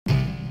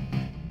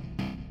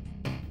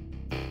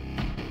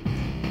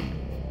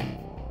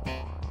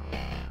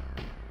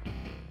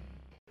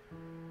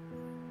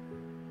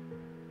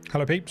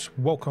Hello peeps,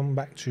 welcome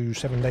back to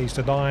 7 Days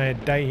to Die,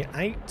 Day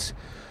 8.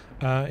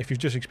 If you've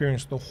just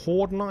experienced the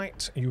Horde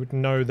Night, you would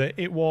know that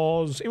it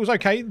was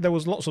okay. There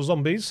was lots of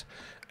zombies.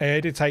 It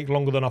did take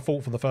longer than I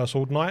thought for the first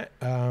Horde Night,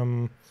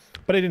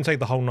 but it didn't take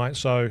the whole night,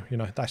 so you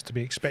know that's to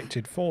be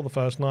expected for the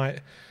first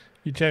night.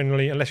 You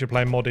generally, unless you're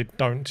playing modded,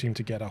 don't seem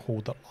to get a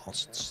horde that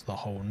lasts the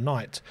whole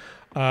night.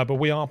 But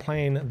we are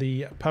playing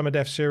the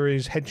permadeath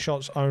series,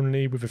 headshots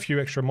only, with a few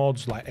extra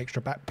mods like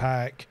extra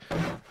backpack,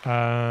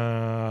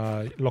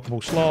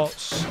 lockable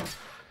slots.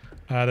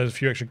 There's a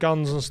few extra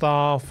guns and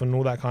stuff, and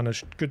all that kind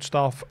of good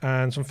stuff,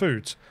 and some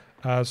foods.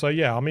 So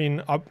yeah, I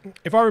mean,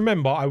 if I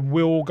remember, I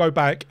will go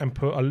back and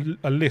put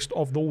a list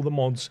of all the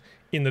mods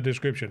in the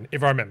description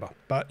if I remember.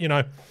 But you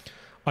know,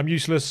 I'm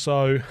useless,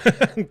 so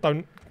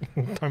don't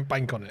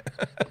bank on it.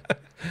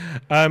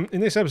 In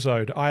this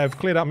episode, I have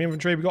cleared out my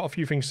inventory. We've got a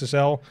few things to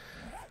sell.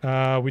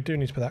 We do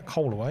need to put that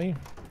coal away.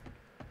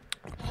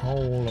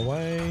 Coal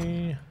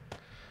away.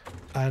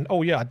 And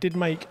oh yeah, I did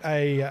make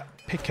a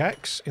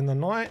pickaxe in the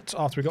night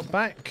after we got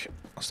back.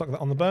 I stuck that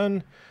on the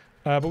burn.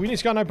 But we need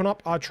to go and open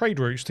up our trade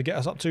routes to get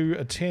us up to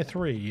a tier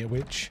 3,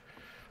 which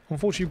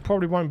unfortunately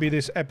probably won't be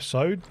this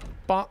episode,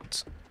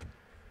 but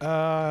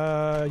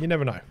you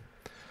never know.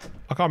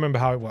 I can't remember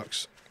how it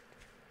works.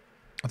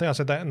 I think I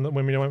said that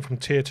when we went from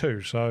tier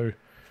 2, so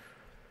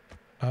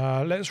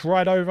let's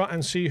ride over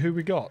and see who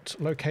we got.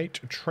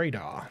 Locate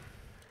trader.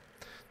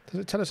 Does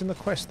it tell us in the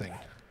quest thing?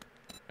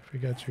 If we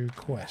go to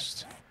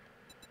quest.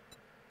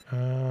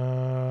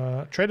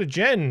 Trader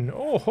Jen.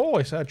 Oh,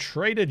 it's a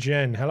Trader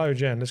Jen. Hello,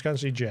 Jen. Let's go and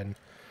see Jen.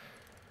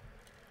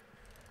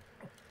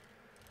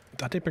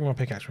 I did bring my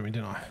pickaxe with me,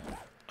 didn't I?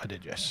 I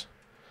did, yes.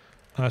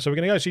 So we're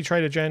going to go see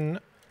Trader Jen.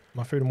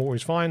 My food and water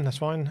is fine. That's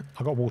fine.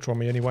 I got water on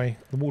me anyway.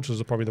 The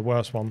waters are probably the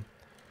worst one.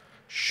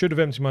 Should have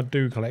emptied my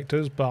dew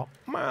collectors, but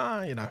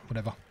you know,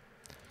 whatever.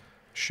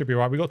 Should be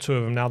right. We got 2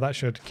 of them now. That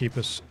should keep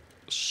us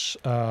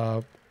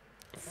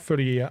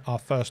fully our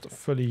first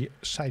fully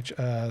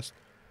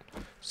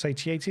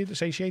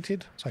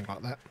satiated, something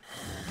like that.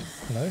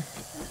 Hello.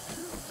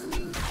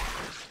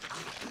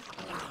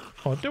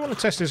 Oh, I do want to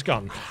test this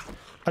gun.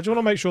 I just want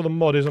to make sure the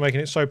mod isn't making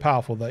it so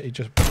powerful that it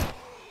just.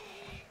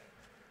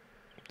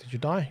 Did you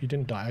die? You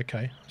didn't die.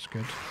 Okay, that's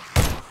good.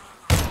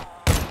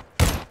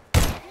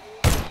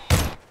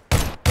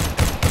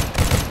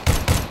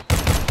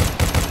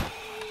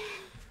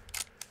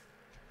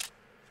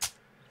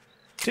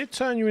 Did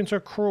turn you into a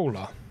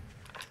crawler.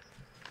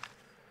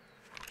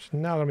 It's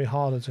now going to be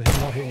harder to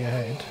not hit your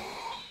head.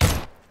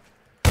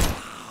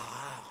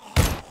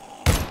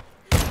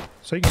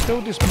 So you can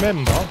still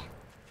dismember.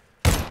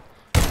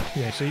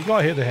 Yeah, so you got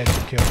to hit the head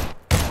to kill.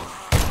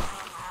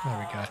 There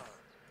we go.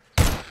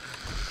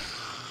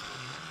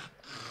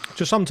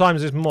 Just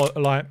sometimes it's more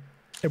like,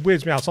 it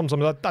weirds me out.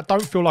 Sometimes I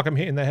don't feel like I'm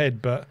hitting the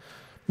head, but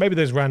maybe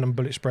there's random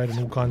bullet spread and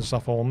all kinds of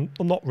stuff on.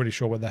 I'm not really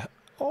sure where the...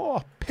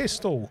 Oh,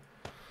 pistol!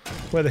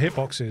 Where the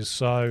hitbox is,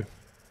 so...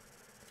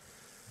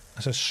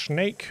 That's a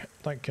snake.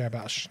 Don't care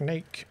about a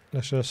snake.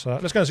 Let's just...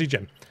 let's go and see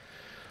Jen.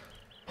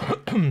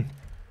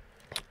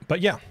 But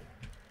yeah.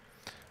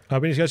 We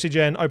need to go see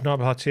Jen, open up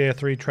our tier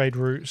 3 trade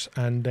routes,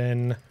 and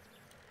then...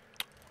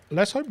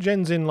 Let's hope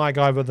Jen's in, like,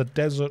 either the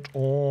desert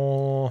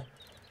or...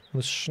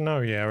 the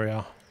snowy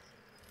area,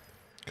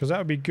 because that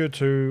would be good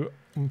to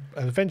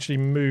eventually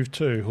move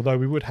to, although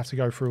we would have to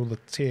go through all the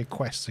tier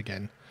quests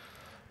again.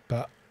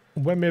 But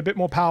when we're a bit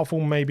more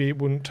powerful, maybe it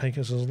wouldn't take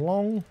us as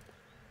long.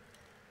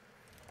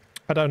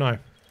 I don't know.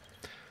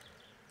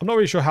 I'm not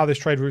really sure how this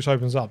trade routes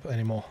opens up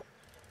anymore.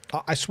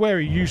 I swear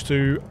it used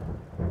to,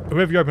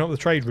 whoever you open up the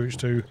trade routes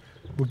to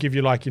will give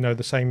you, like, you know,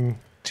 the same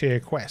tier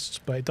quests,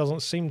 but it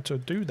doesn't seem to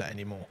do that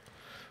anymore,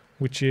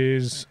 which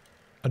is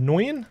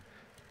annoying.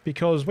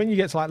 Because when you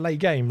get to like late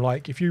game,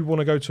 like if you want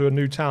to go to a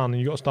new town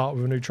and you got to start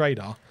with a new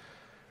trader,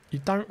 you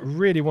don't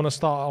really want to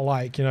start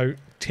like, you know,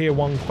 tier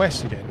 1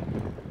 quests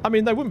again. I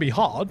mean, they wouldn't be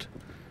hard.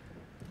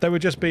 They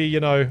would just be, you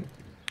know,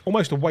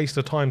 almost a waste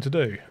of time to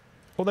do.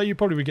 Although you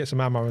probably would get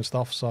some ammo and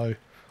stuff, so I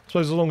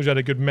suppose as long as you had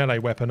a good melee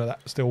weapon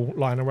that's still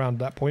lying around at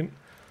that point,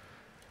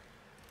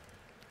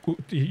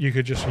 you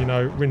could just, you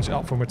know, rinse it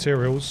up for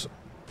materials.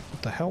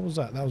 What the hell was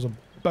that? That was a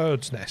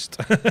bird's nest.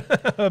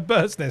 A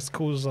bird's nest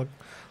causes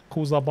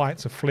our bite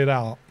to flit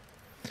out.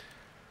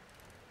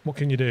 What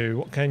can you do?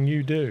 What can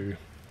you do?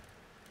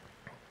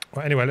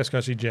 Right, anyway, let's go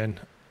see Jen.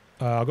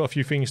 I've got a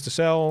few things to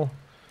sell.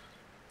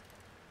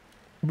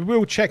 We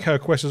will check her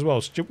quest as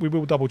well. We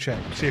will double check.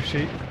 See if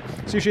she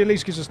at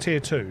least gives us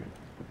tier 2.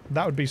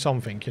 That would be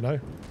something, you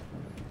know.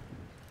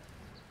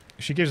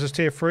 If she gives us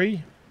tier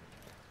 3,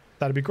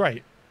 that'd be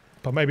great.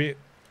 But maybe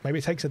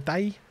it takes a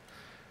day.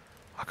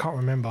 I can't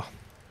remember.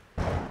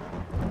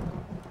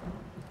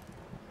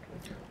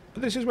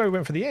 But this is where we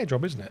went for the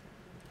airdrop, isn't it?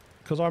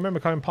 Because I remember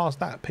going past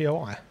that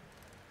POI.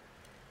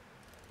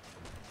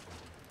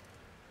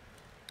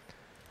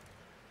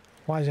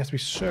 Why does it have to be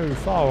so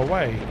far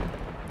away?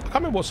 I can't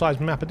remember what size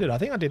map I did. I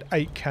think I did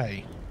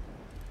 8K.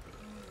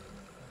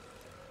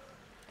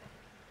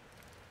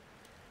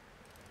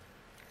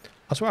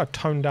 I swear I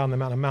toned down the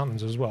amount of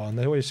mountains as well, and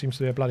there always seems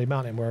to be a bloody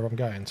mountain wherever I'm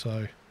going,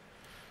 so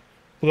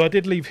Although I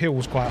did leave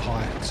hills quite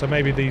high, so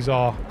maybe these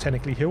are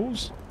technically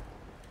hills.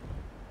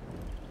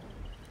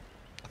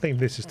 I think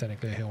this is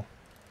technically a hill.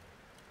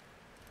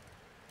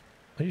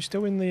 Are you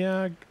still in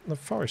the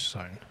forest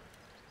zone?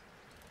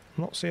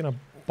 I'm not seeing a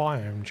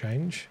biome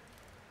change.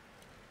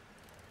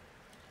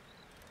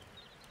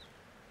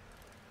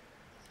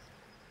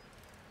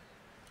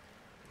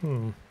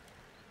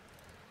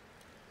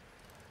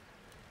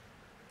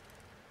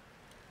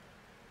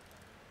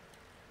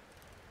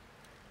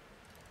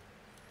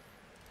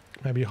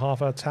 Maybe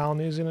half our town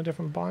is in a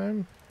different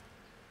biome.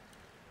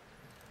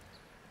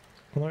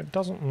 Although it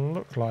doesn't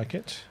look like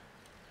it.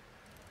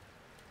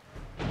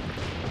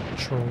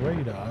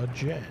 Trader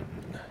Jen.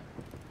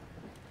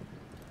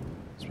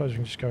 Suppose we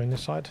can just go in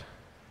this side.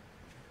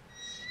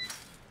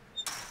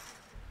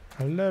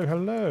 Hello,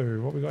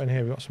 hello. What we got in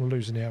here? We got some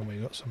loot in here, and we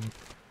got some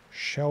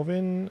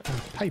shelving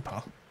and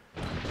paper.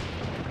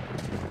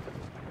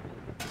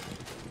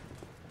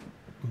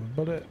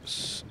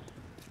 Bullets.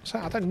 So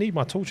I don't need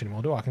my torch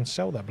anymore, do I? I can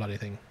sell that bloody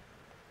thing.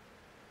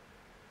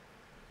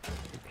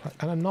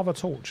 And another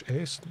torch.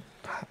 It's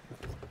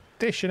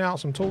dishing out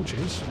some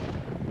torches.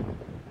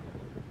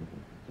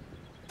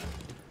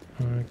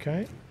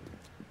 Okay.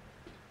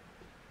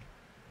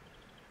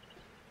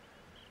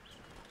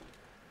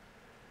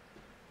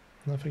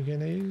 Nothing in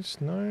these?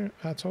 No,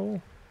 at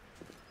all.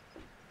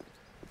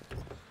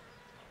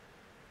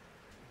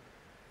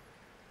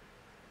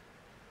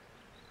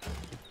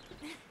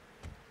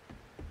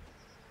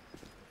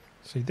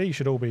 See, these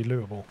should all be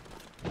lootable.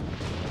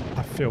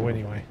 I feel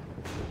anyway.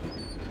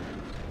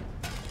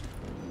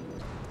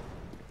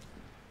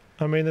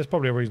 I mean, there's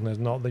probably a reason there's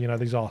not. You know,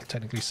 these are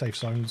technically safe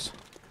zones.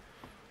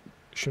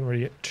 Shouldn't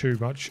really get too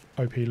much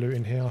OP loot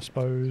in here, I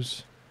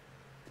suppose.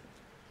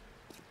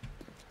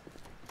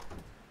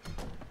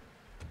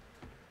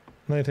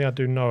 The only thing I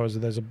do know is that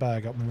there's a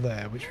bag up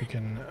there which we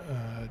can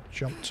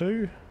jump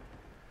to.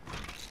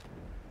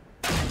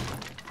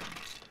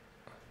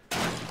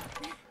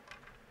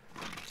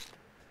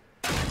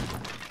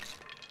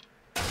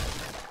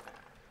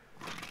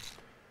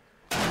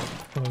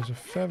 Loads of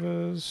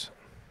feathers.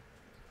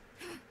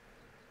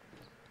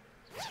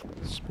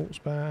 Sports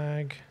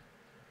bag.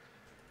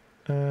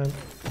 And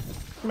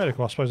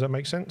medical, I suppose that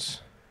makes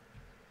sense.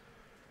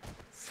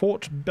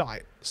 Fort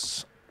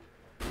bites.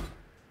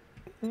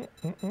 Right,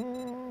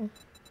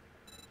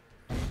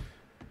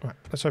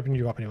 let's open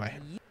you up anyway.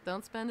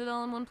 Don't spend it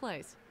all in one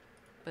place.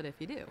 But if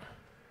you do,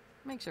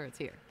 make sure it's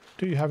here.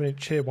 Do you have any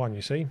tier 1,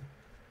 you see?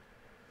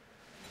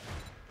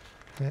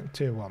 Yeah,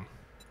 tier 1.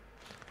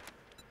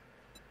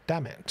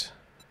 Damn it.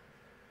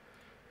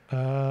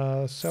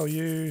 Sell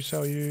you,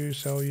 sell you,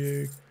 sell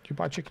you. Do you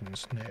buy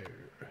chickens? No.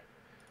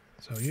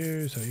 Sell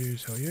you, sell you,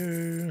 sell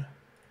you.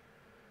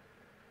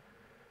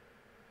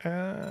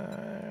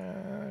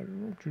 I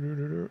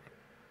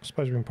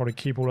suppose we can probably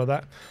keep all of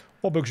that.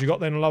 What books you got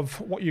then,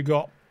 love? What you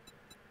got?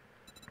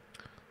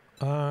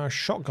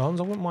 Shotguns.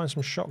 I wouldn't mind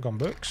some shotgun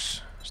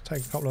books. Let's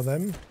take a couple of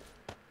them.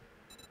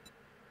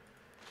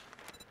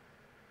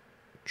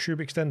 Tube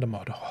extender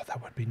mod. Oh,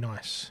 that would be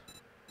nice.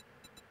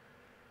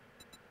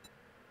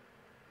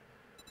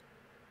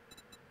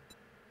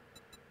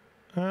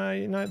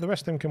 You know, the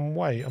rest of them can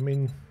wait. I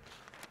mean,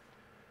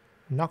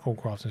 knuckle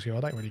crafting skill. I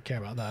don't really care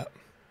about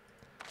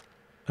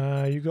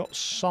that. You got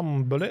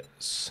some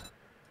bullets.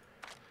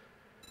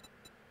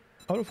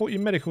 I would have thought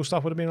your medical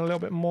stuff would have been a little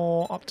bit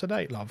more up to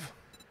date, love.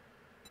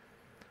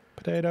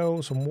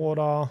 Potato, some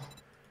water.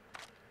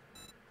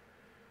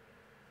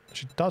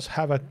 She does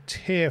have a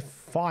tier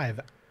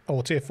 5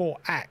 or tier 4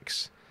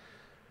 axe.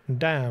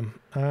 Damn.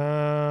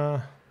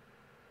 And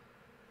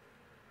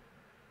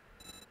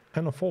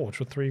a forge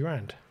for 3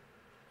 grand.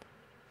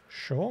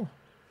 Sure.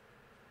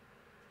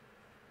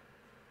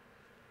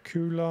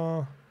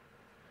 Cooler.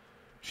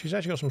 She's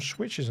actually got some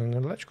switches and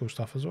electrical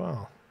stuff as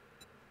well.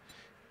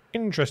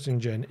 Interesting,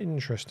 Jen.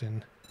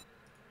 Interesting.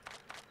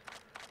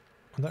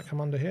 Would that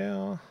come under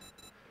here?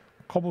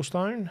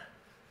 Cobblestone.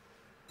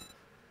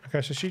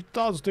 Okay, so she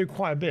does do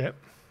quite a bit.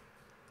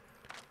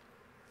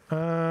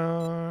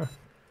 Well,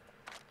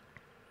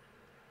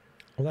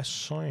 that's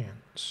science.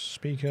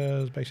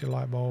 Speakers, basic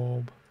light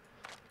bulb,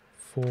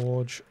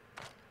 forge.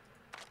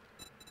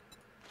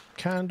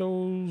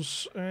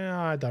 Candles.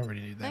 I don't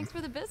really need them. Thanks for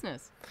the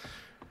business.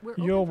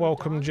 You're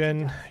welcome,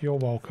 Jen. You're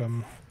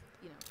welcome.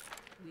 You know,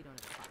 we don't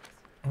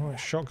have Alright,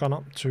 shotgun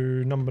up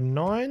to number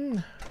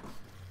 9.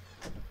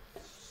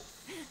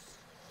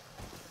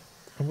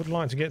 I would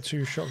like to get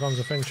 2 shotguns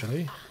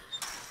eventually.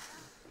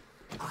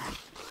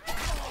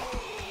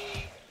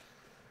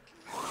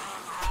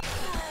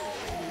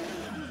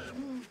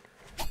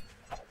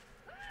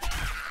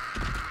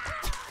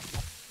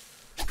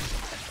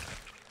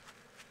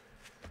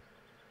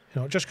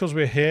 You know, just because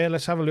we're here,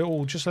 let's have a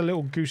little, just a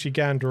little goosey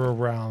gander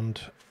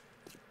around.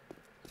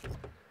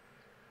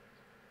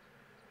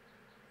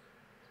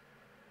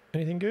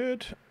 Anything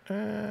good?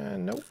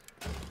 Nope.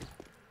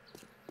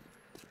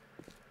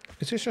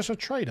 Is this just a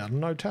trader?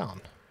 No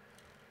town?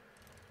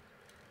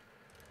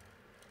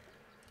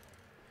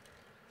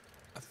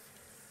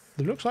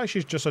 It looks like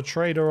she's just a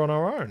trader on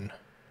her own.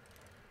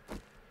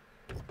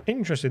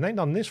 Interesting, they ain't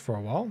done this for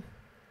a while.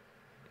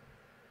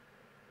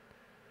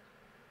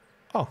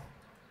 Oh,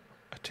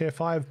 a tier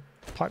 5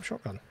 pipe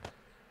shotgun.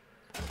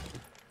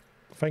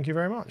 Thank you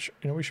very much.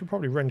 You know, we should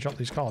probably wrench up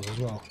these cars as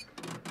well.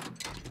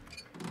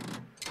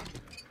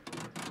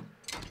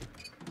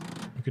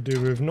 We could do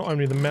with not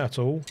only the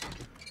metal,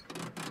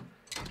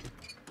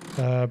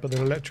 but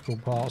the electrical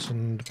parts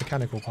and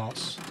mechanical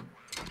parts.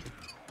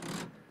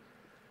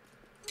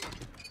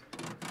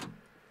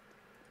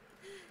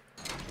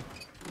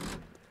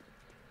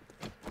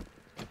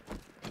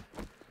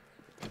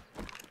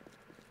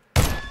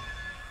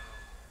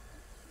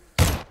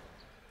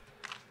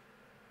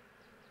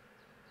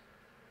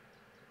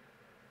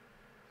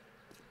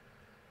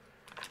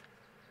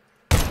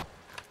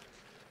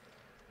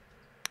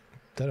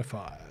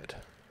 Identified.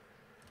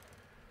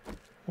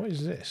 What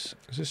is this?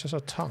 Is this just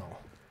a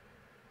tunnel?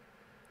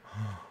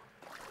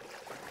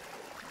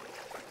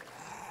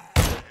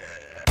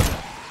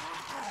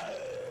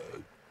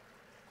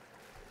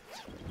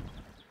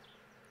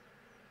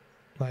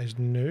 That is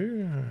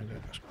new.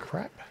 That's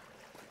crap.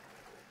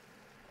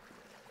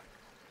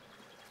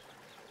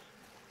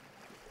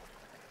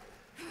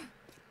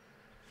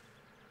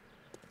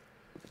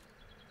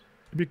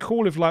 It'd be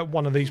cool if like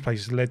one of these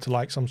places led to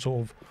like some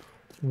sort of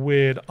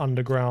weird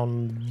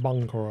underground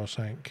bunker or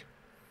something.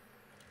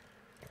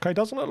 Okay,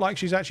 doesn't look like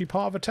she's actually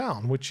part of a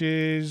town, which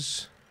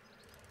is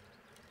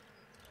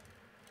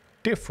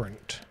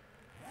different.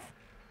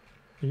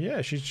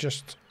 Yeah, she's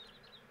just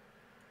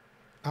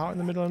out in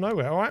the middle of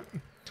nowhere. All right,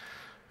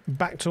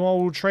 back to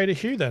old Trader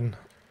Hugh then.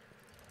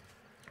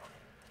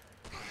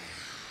 You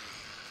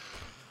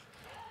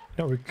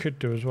know what we could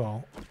do as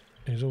well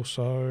is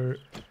also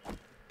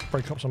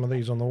break up some of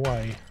these on the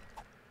way,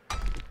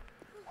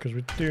 because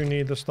we do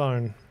need the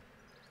stone.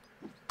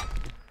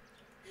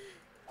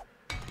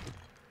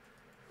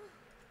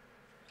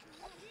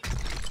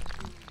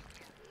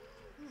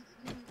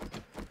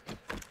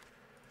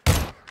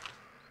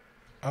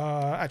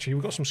 Actually,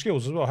 we've got some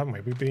skills as well, haven't we?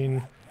 We've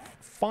been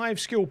 5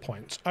 skill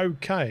points.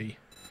 Okay.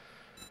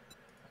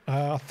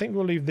 I think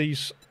we'll leave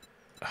these.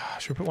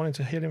 Should we put one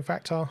into healing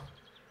factor?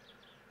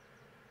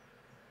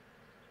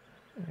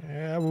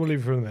 Yeah, we'll leave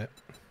it for a minute.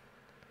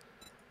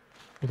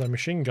 Although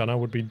machine gunner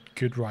would be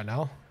good right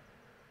now.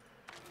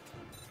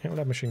 Yeah, we'll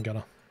have machine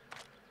gunner.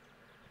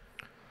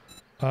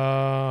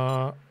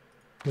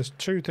 There's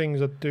 2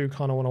 things I do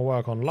kind of want to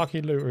work on.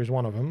 Lucky looter is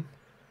one of them.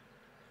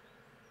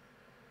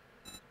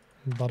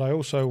 But I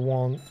also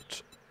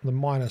want the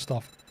miner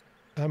stuff,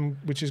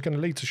 which is going to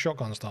lead to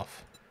shotgun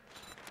stuff.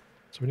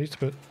 So we need to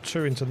put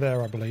 2 into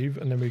there, I believe,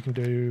 and then we can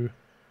do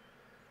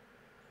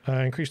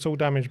increase tool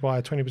damage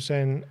by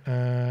 20%.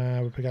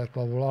 We'll pick out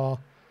blah blah blah.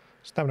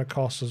 Stamina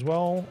costs as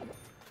well.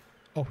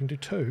 Oh, we can do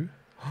 2.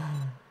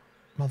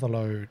 Mother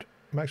load.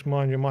 Max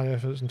mine your mining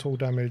efforts and tool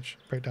damage.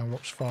 Break down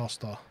rocks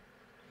faster.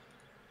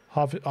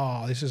 Harvest.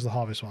 Ah, this is the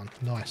harvest one.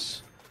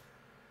 Nice.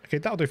 Okay,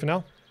 that'll do for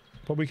now.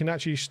 But we can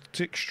actually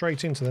stick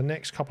straight into the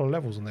next couple of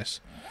levels on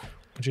this,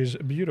 which is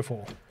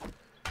beautiful.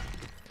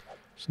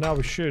 So now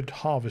we should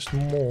harvest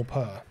more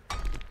per.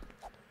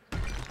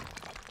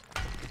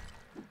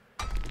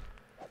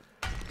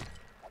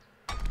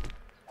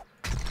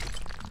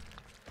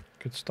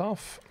 Good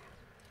stuff.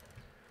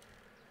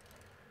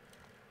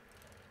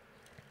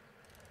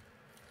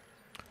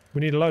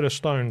 We need a load of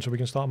stone so we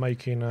can start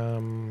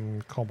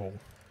making cobble.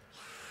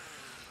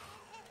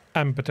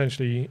 And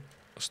potentially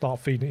start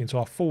feeding it into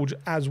our forge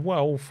as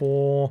well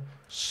for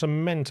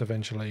cement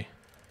eventually.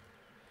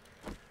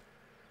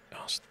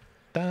 Oh,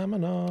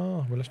 stamina.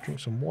 Well, let's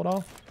drink some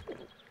water.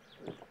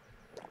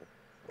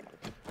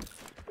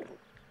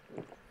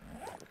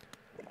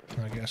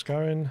 Now get us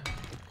going.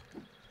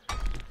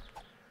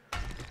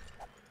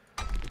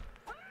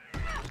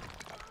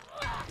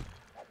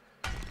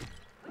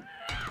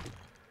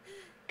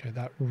 Okay,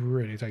 that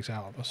really takes it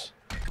out of us.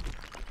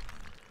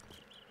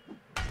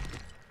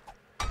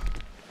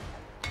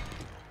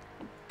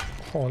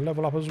 Oh,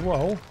 level up as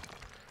well.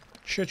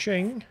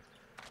 Cha-ching.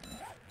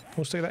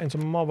 We'll stick that into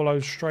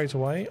Marvelous straight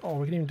away. Oh,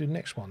 we can even do the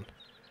next one.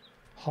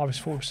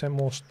 Harvest 40%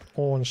 more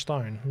ore and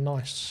stone.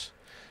 Nice.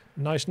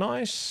 Nice,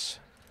 nice.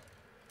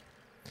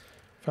 In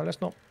fact,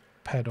 let's not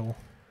pedal.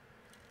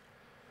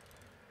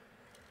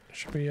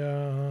 Should we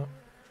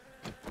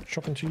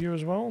chop into you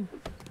as well?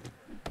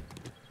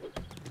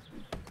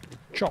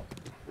 Chop.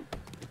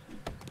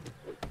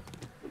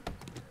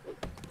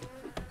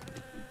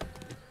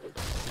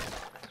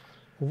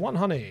 One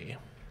honey.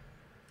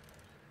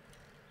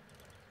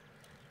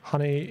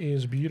 Honey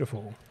is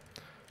beautiful.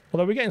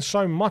 Although we're getting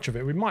so much of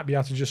it, we might be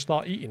able to just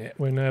start eating it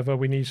whenever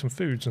we need some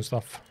foods and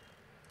stuff.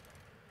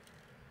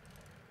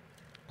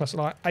 That's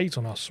like 8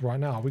 on us right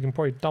now. We can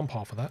probably dump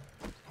half of that.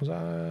 Was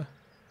that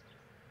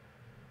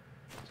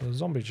a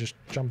zombie just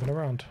jumping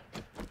around?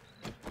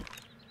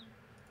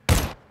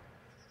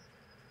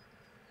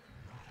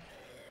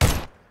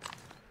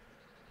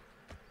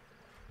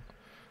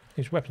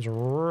 These weapons are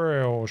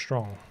real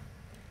strong.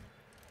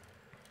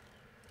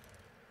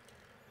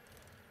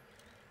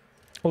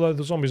 Although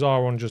the zombies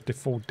are on just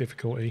default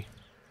difficulty.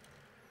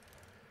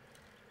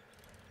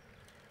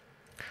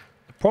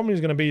 Problem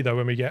is going to be, though,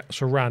 when we get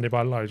surrounded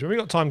by loads. When we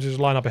got time to just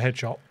line up a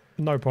headshot,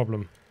 no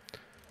problem.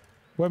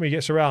 When we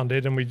get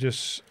surrounded and we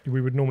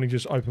would normally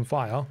just open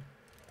fire,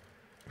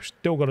 we've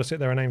still got to sit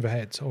there and aim for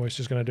heads, or it's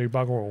just going to do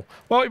bugger all.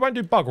 Well, it won't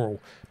do bugger all,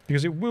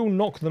 because it will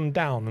knock them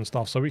down and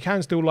stuff. So we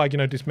can still, like, you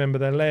know, dismember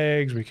their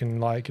legs. We can,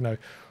 like, you know,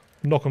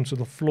 knock them to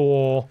the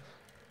floor.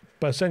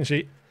 But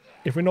essentially,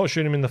 if we're not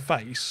shooting them in the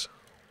face,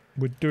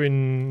 we're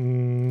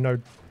doing no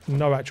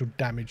actual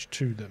damage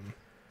to them.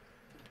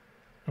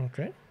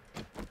 Okay.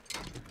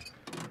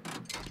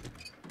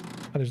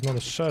 That is not a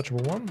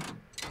searchable one.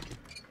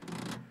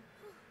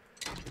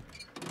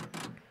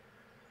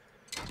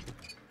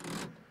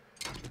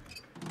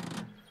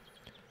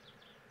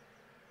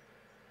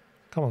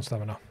 Come on,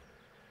 stamina.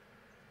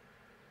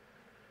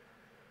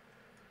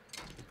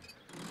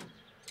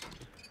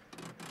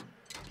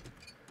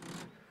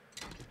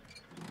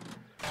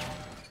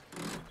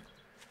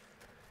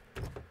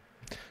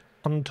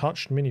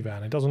 Untouched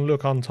minivan. It doesn't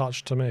look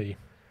untouched to me.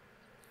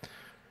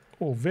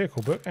 Oh,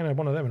 vehicle book. Ain't had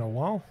one of them in a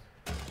while.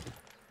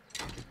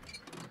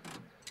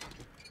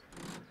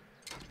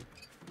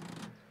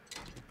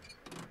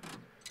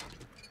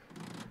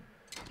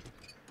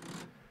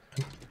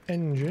 An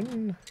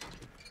engine.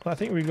 I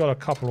think we've got a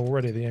couple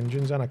already, the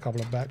engines, and a couple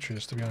of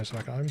batteries, to be honest,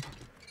 back at home.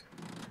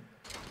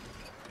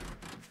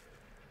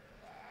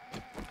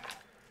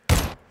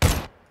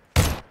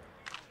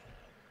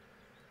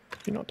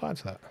 Did you not die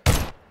to that?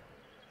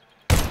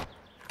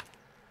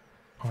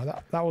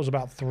 Alright, that was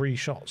about 3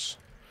 shots.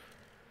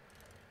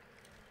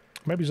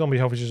 Maybe zombie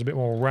health is just a bit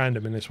more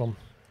random in this one,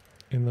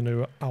 in the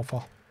new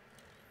alpha.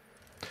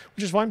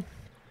 Which is fine.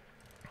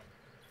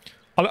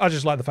 I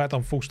just like the fact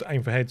I'm forced to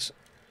aim for heads.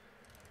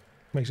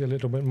 Makes it a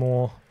little bit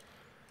more...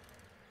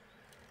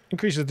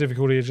 Increases the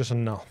difficulty just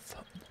enough,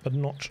 but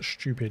not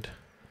stupid.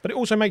 But it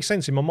also makes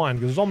sense in my mind,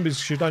 because zombies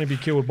should only be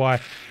killed by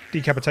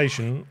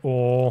decapitation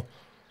or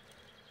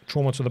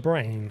trauma to the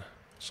brain.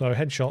 So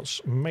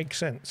headshots make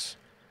sense.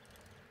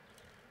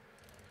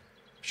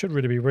 Should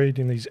really be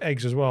reading these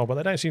eggs as well, but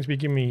they don't seem to be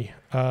giving me...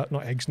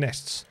 not eggs,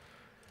 nests.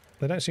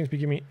 They don't seem to be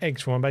giving me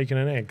eggs for my bacon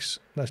and eggs.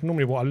 That's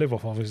normally what I live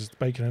off of, is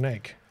bacon and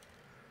egg.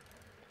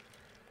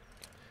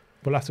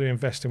 We'll have to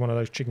invest in one of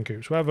those chicken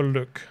coops. We'll have a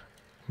look,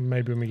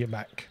 maybe when we get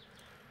back.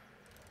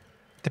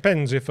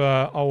 Depends if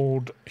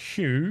old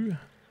Hugh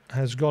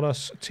has got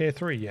us tier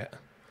 3 yet.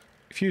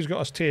 If Hugh's got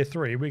us tier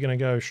 3, we're going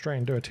to go straight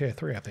and do a tier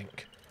 3, I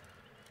think.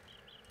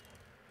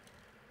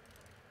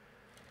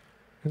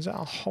 Is that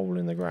a hole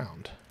in the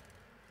ground?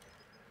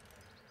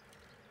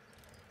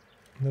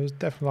 There was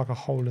definitely like a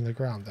hole in the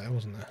ground there,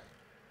 wasn't there?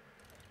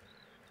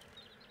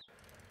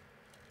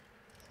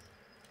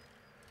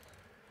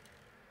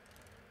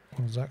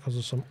 Was that because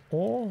of some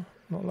ore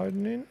not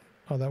loading in?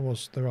 Oh,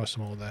 there are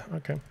some ore there.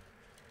 Okay.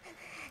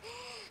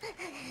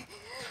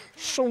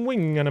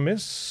 Swing and a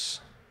miss.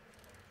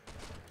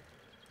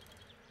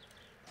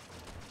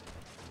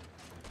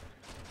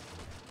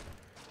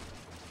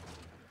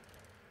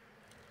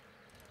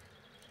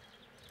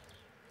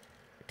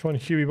 Come on,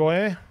 Huey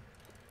boy.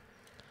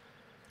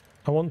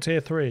 I want tier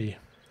 3.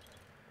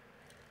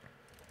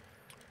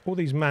 All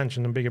these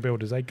mansions and bigger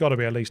builders, they got to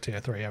be at least tier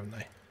 3, haven't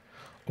they?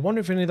 I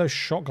wonder if any of those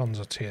shotguns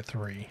are tier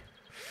 3.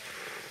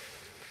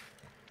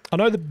 I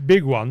know the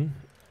big one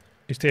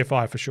is tier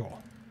 5 for sure.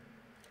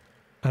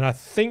 And I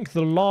think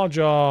the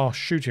larger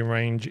shooting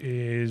range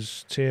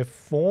is tier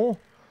 4.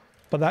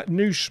 But that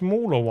new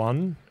smaller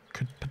one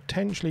could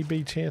potentially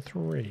be tier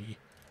 3.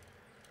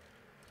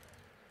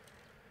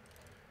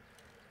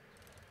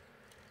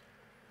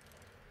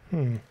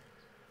 Let's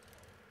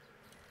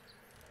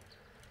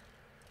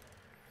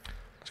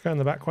go in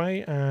the back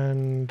way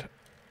and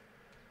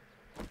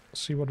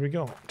see what we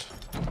got.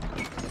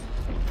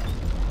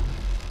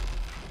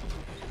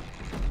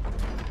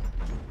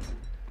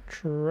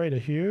 Trader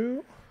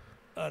Hugh.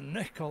 A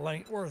nickel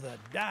ain't worth a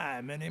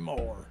dime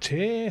anymore.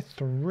 Tier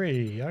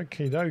 3.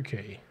 Okie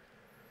dokie.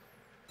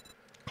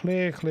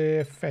 Clear,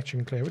 clear, fetch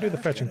and clear. We'll do the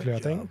fetch and clear, I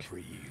think.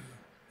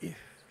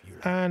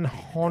 And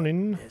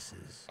honin.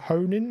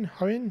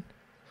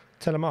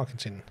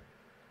 Telemarketing.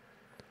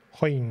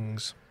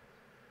 Hoings.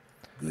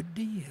 Good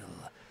deal.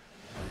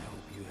 I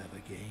hope you have a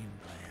game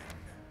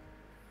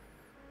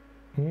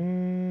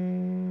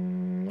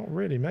plan. Not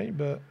really, mate,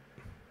 but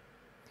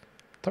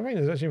I don't think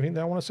there's actually anything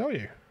that I want to sell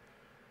you.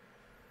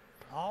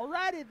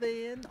 Alrighty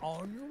then,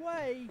 on your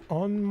way.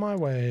 On my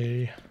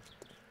way.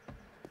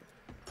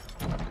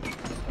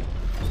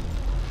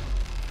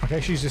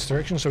 Okay, she's this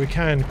direction, so we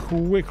can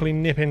quickly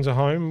nip into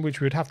home, which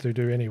we would have to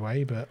do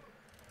anyway, but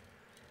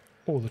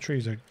all the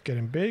trees are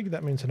getting big.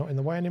 That means they're not in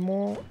the way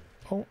anymore.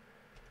 Oh.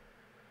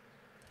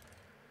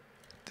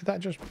 Did that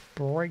just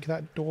break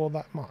that door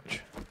that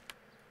much?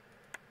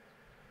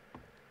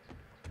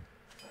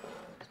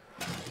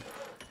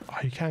 Oh,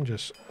 you can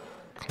just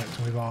collect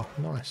them with R.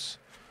 Nice.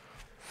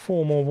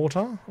 4 more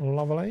water.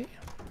 Lovely.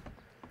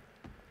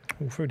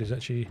 All food is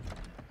actually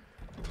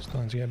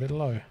starting to get a bit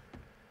low.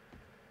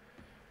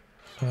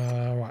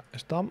 Right,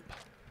 let's dump.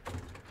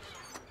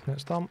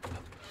 Let's dump.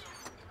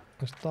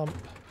 Let's dump.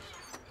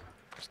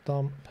 Let's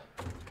dump.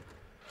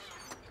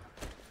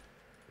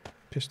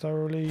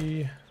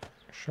 Pistoli,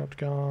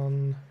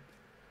 shotgun.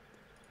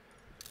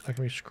 That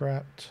can be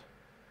scrapped.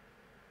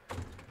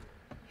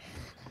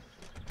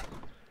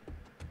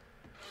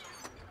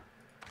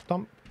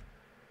 Dump.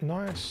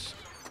 Nice.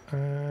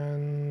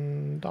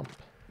 And dump.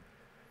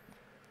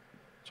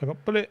 So I've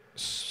got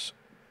bullets,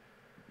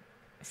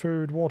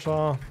 food,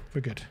 water.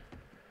 We're good.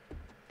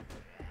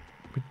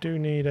 We do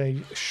need a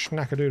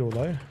snackadoodle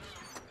though.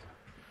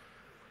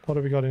 What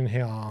have we got in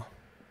here? I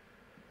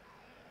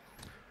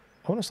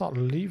want to start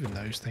leaving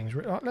those things.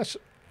 Right, let's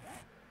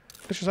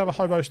just have a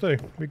hobo stew.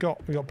 We got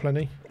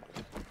plenty.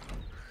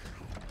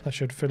 That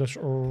should fill us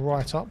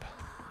right up.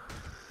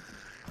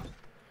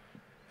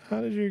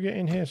 How did you get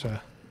in here,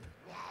 sir?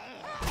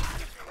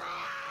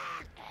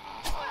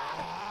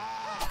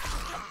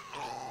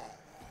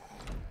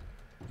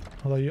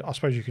 Although I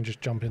suppose you can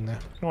just jump in there.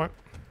 All right.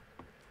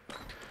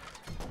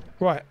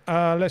 Right,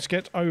 let's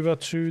get over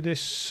to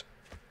this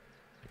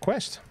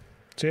quest.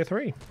 Tier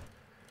 3.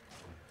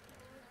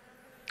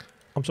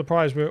 I'm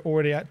surprised we're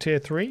already at Tier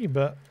 3,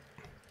 but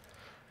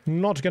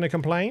not going to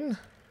complain.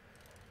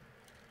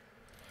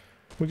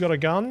 We got a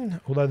gun,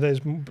 although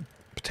there's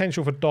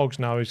potential for dogs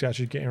now is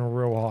actually getting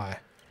real high.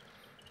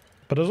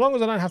 But as long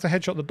as I don't have to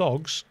headshot the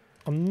dogs,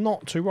 I'm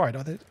not too worried.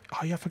 Oh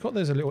yeah, I forgot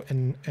there's a little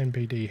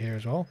NPD here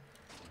as well.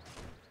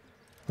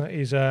 That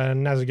is a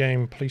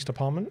Nazagame Police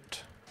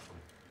Department.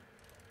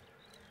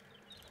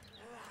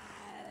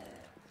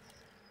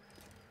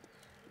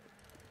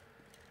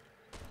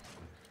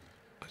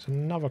 There's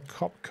another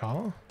cop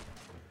car.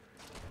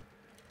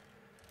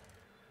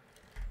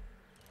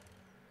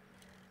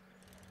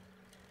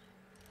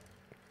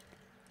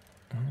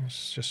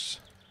 It's just...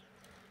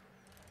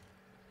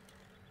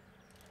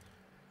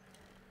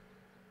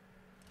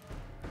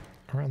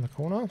 around the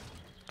corner.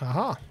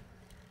 Aha!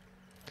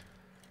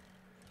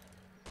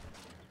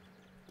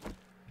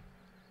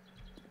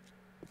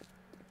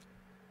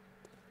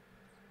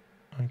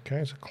 Okay,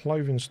 it's a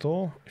clothing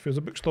store. If it was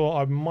a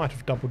bookstore, I might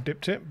have double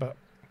dipped it, but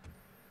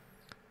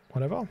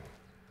whatever.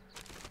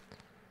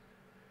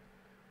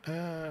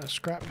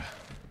 Scrap.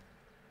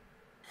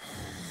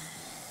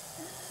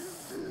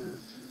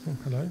 Oh,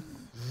 hello.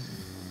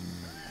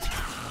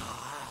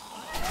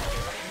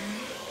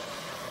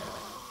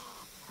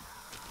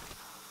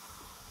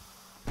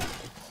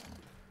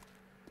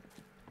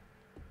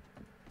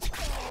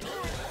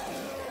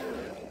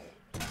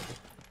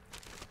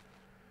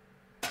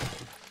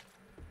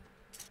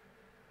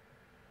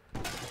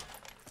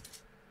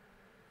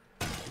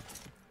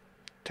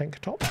 Tank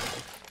top.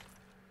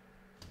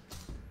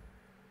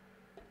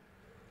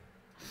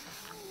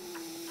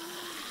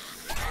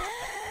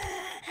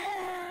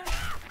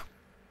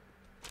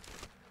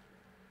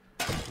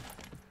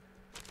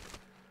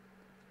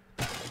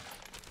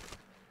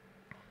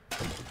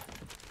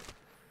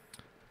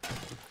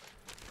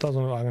 Doesn't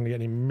look like I'm going to get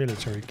any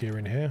military gear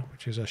in here,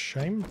 which is a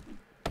shame.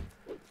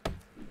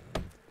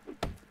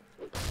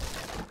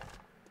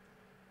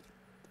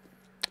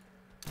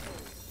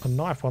 A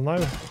knife one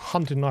though,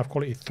 hunting knife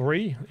quality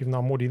 3, even though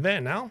I'm already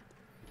there now.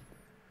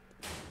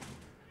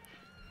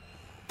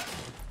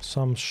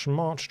 Some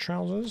smart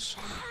trousers.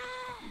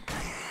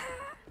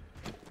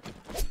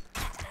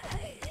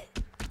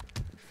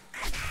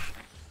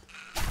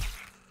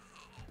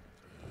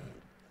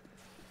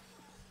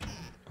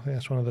 I think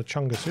that's one of the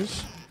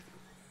chunguses.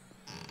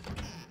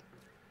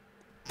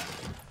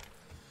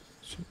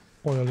 Some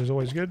oil is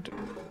always good.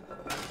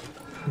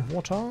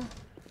 Water.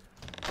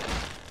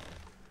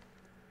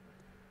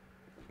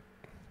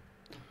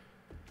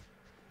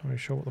 Not really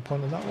sure what the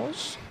point of that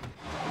was.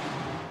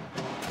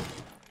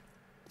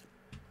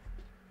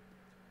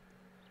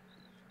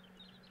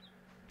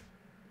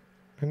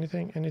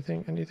 Anything?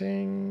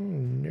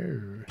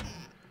 No.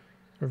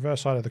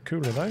 Reverse side of the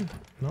cooler though.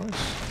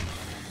 Nice.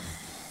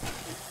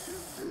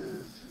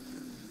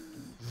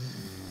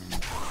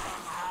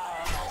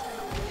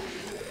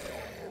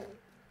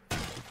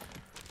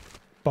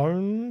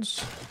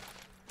 Bones.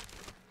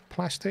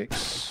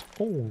 Plastics.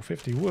 Oh,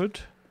 50 wood.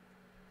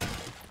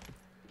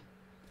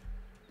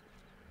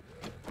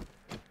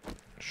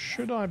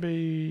 Should I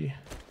be...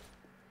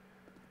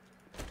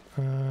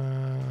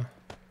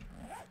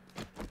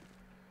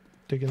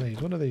 digging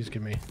these? What do these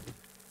give me?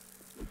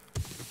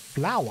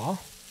 Flour?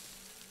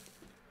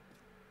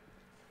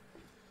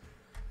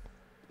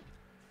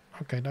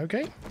 Okay,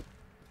 okay.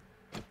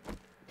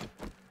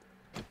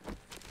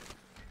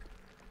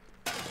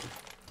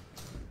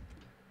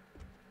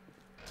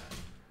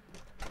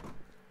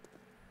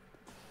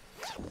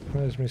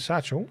 There's my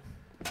satchel.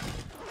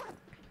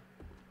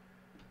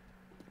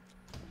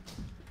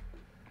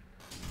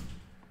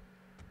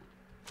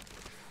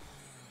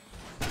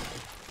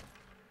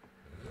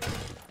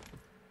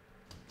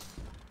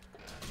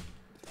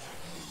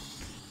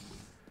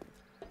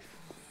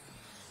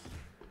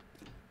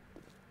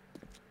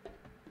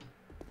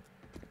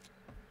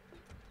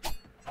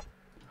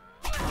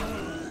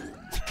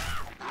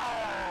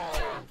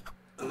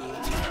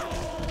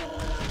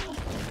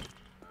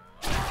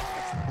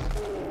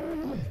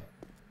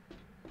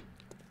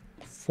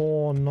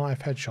 Knife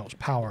headshots,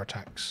 power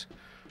attacks.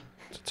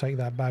 To take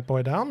that bad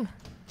boy down.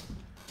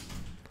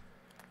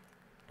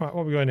 Right,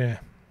 what are we going here?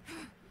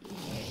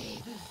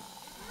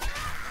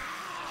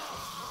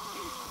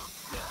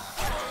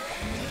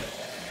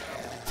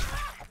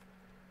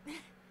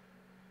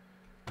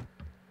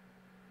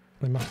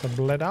 They must have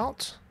bled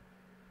out.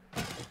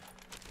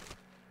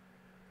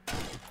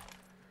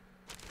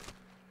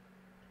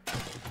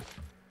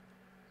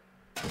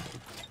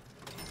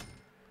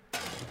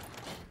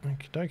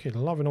 Okie dokie,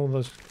 loving all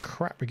this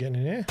crap we're getting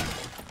in here.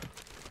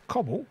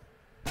 Cobble?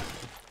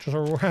 Just a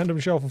random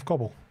shelf of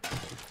cobble.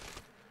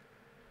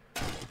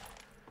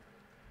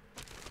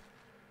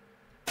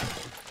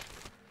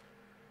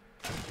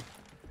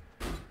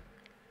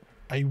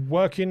 A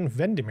working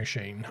vending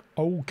machine.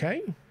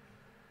 Okay.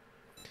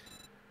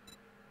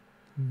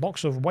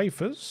 Box of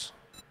wafers.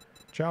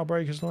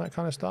 Jailbreakers and all that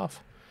kind of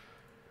stuff.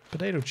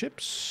 Potato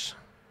chips.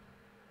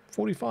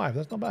 45,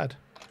 that's not bad.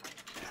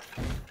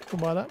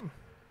 We'll buy that.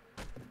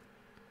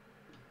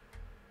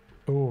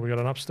 Oh, we got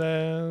an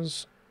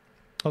upstairs.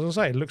 I was going to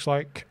say, it looks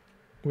like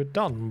we're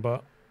done,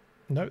 but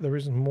no, there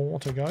isn't more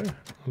to go.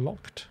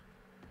 Locked.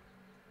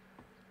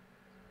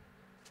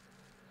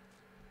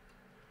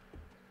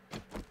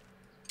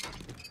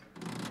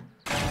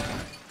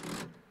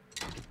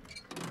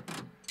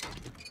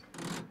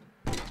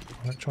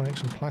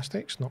 Electronics and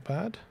plastics, not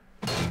bad.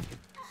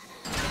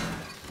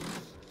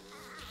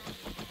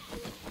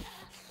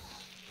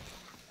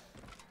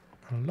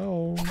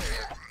 Hello.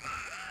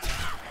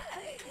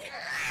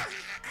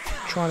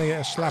 Trying to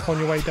get a slap on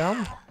your way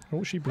down.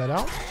 Oh, she bled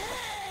out.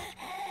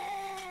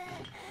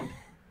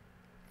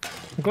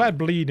 I'm glad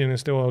bleeding is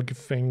still a good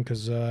thing,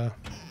 because I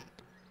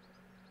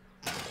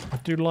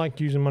do like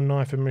using my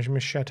knife and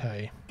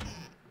machete.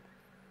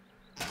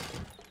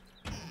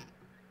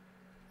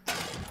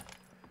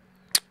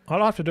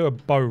 I'll have to do a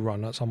bow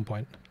run at some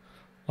point.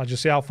 Like,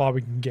 just see how far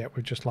we can get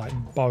with just like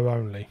bow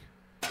only.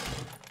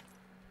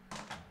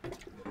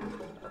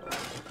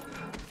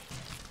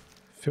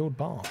 Filled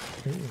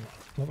bath.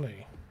 Ooh,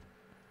 lovely.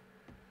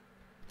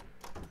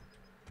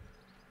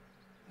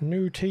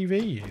 New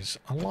TVs.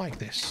 I like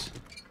this.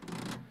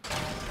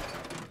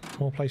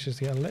 More places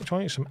to get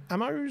electronics. Some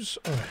ammos.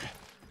 Ugh.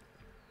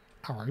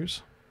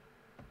 Arrows.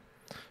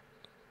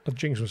 I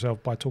jinxed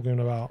myself by talking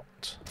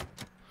about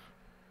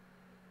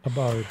a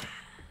bow.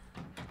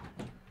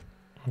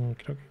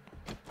 Okay.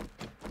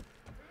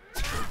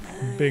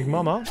 Big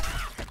Mama.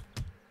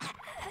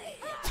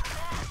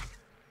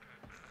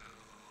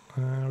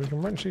 We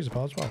can wrench these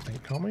apart as well, I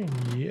think, can't we?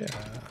 Yeah.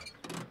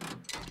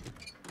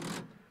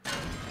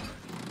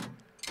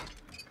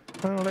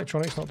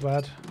 Electronics, not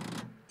bad.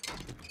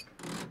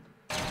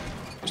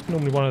 It's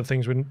normally one of the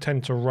things we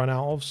tend to run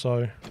out of,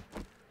 so...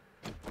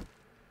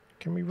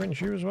 Can we wrench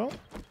you as well?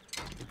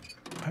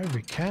 Oh,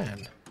 we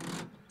can.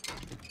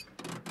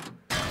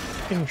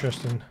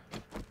 Interesting.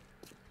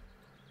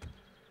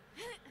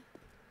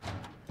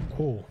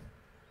 Oh.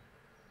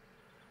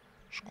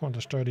 It's quite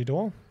a sturdy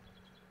door.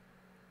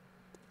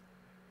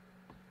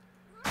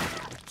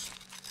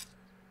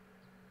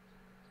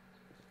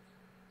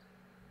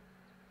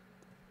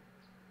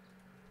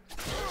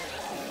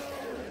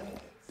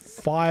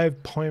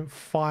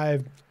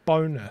 .5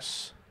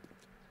 bonus.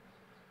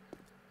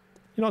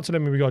 You're not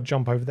telling me we gotta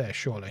jump over there,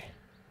 surely?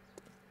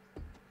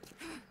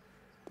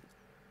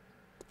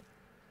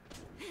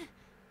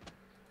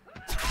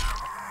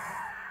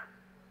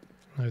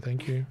 No,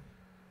 thank you.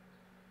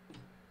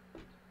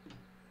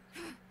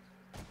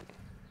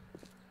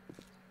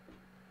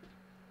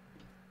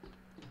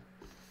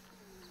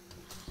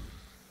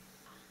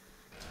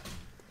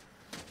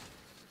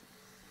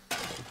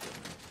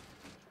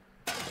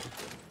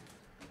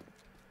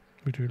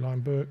 We do line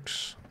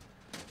books.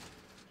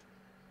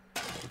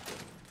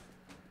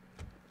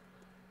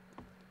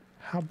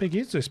 How big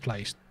is this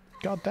place?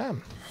 God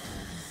damn.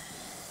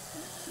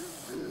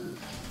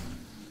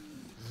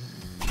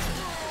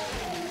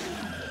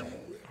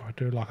 I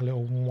do like a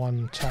little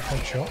one tap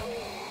headshot.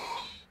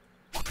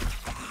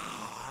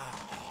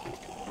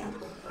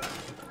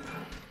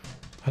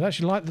 I'd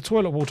actually like the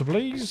toilet water,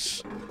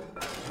 please.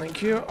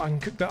 Thank you. I can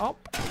cook that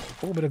up. A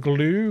little bit of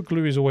glue.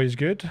 Glue is always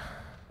good.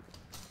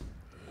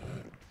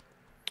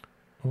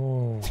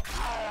 Oh.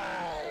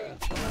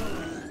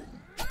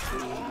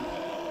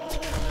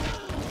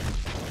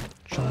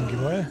 Chunky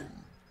boy.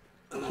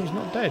 He's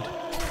not dead.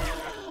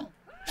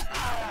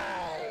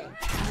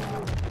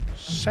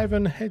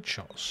 7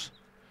 headshots.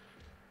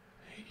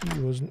 He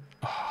wasn't...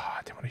 Oh,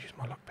 I didn't want to use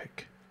my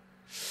lockpick.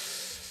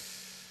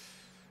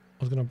 I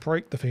was going to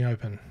break the thing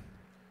open.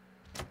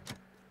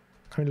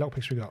 How many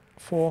lockpicks we got?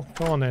 4.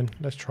 Go on then.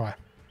 Let's try.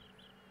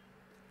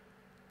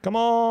 Come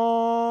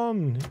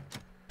on!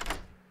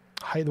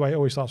 I hate the way it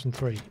always starts on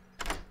 3.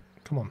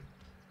 Come on.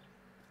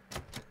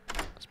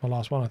 That's my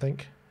last one, I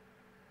think.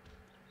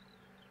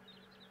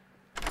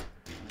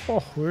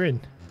 Oh, we're in.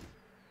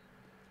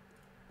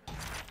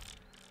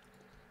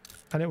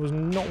 And it was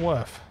not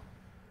worth.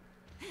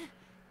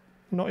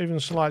 Not even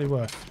slightly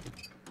worth.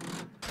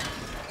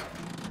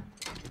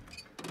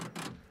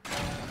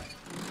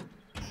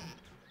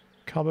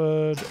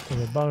 Cupboard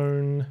with a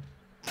bone.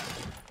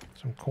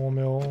 Some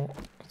cornmeal.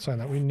 Saying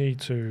that we need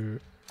to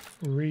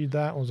read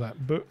that. What was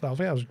that? Book. I think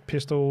that was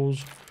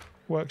pistols,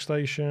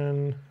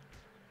 workstation,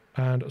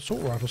 and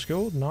assault rifle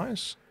skill.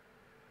 Nice.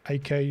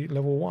 AK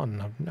level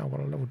 1. I've now got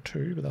a level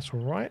 2, but that's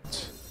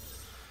alright.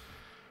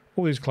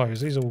 All these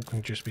clothes, these all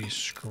can just be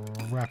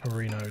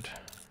scrapperinoed.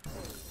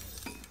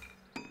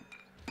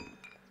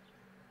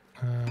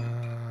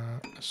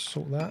 Let's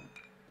sort that.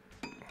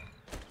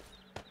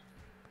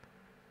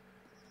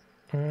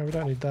 We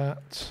don't need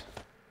that.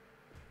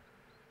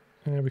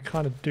 We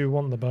kind of do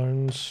want the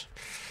bones.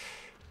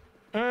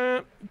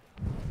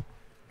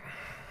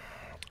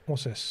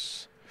 What's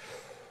this?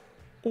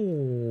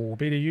 Oh,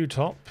 BDU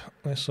top.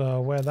 Let's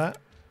wear that.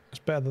 It's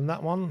better than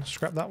that one.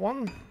 Scrap that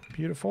one.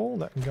 Beautiful.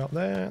 That can go up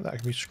there. That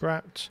can be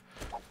scrapped.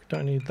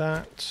 Don't need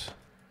that.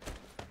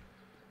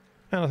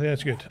 And I think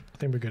that's good. I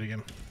think we're good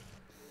again.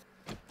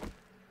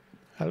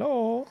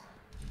 Hello.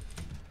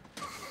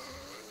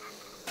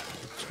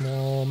 Some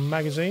more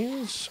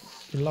magazines.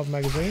 We love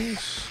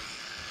magazines.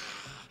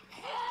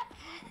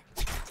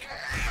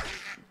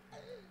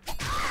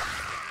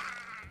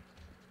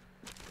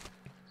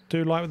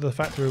 Do like the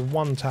fact that we're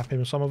one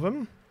tapping some of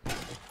them.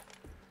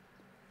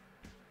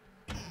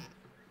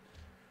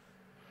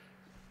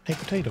 A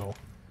potato.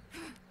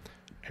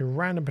 A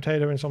random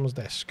potato in someone's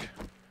desk.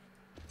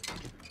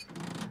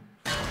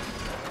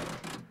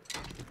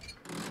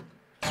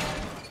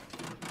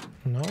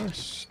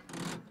 Nice.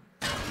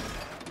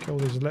 Get all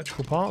these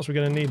electrical parts. We're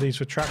going to need these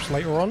for traps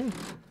later on.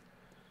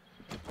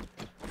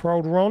 For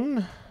old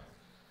Ron.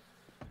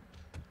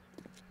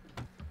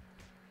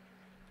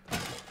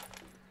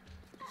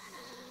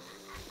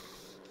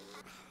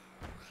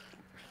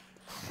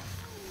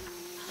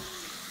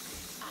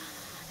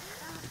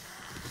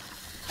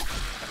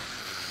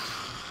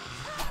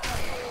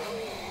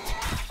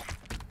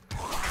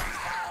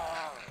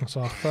 That's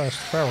our first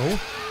feral.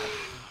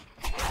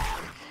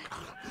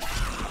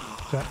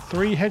 Is that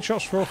 3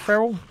 headshots for a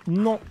feral?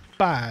 Not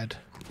bad.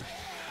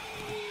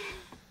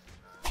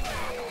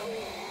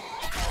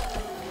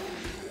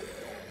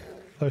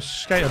 Those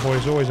skater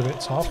boys are always a bit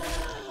tough.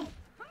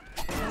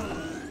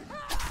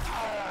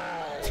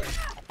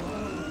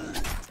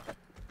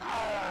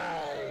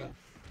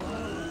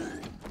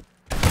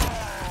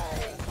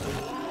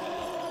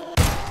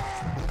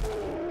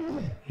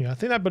 Yeah, I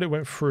think that bullet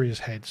went through his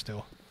head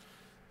still.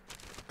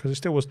 Because it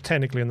still was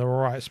technically in the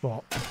right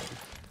spot.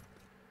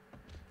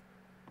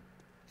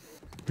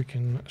 We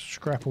can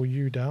scrapple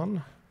you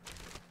down.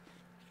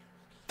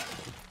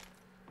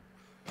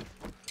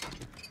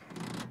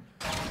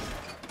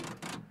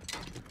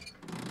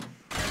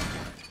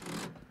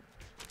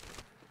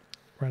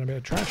 Ran a bit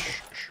of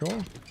trash,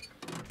 sure.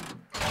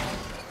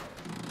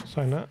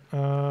 So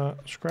that,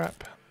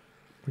 scrap.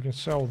 We can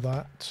sell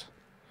that.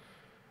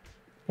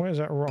 Where's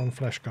that rotten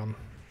flesh gun?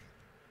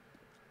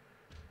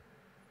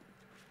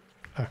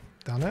 Oh,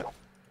 down there.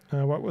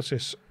 What's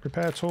this?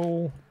 Repair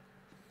tool.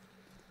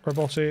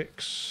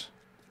 Robotics.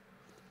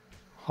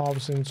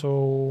 Harvesting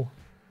tool.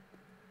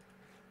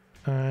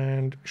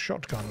 And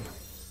shotgun.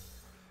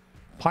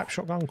 Pipe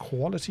shotgun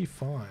quality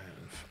 5.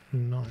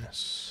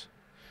 Nice.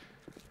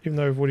 Even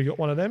though we've already got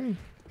one of them.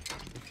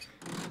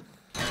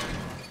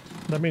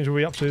 That means we'll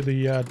be up to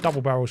the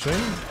double barrel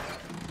soon.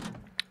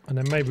 And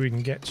then maybe we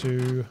can get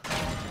to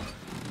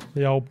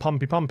the old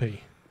Pumpy Pumpy.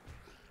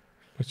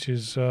 Which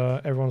is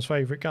everyone's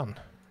favourite gun.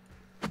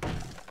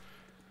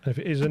 And if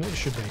it isn't, it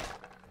should be.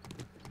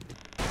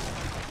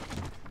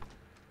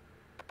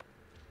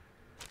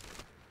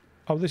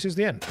 Oh, this is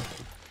the end.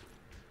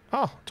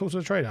 Ah, talk to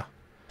the trader.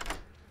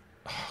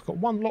 Oh, I've got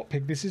one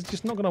lockpick. This is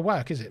just not going to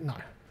work, is it? No.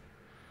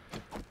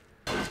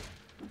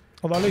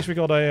 Although at least we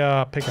got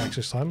a pickaxe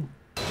this time.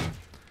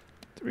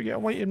 Did we get a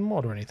weighted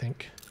mod or anything?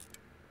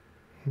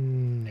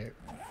 No.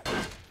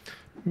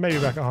 Maybe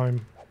back at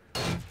home.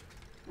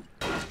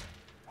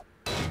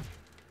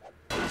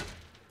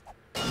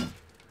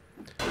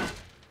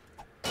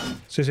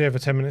 Sit here for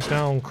 10 minutes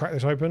now and crack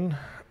this open.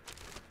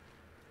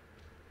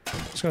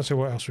 Let's go see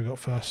what else we got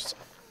first.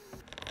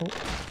 Oh,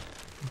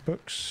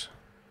 books.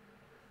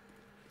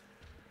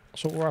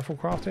 Assault rifle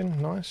crafting,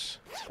 nice.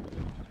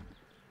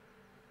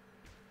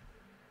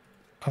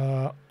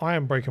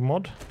 Iron breaker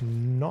mod,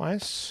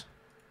 nice.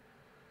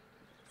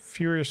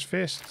 Furious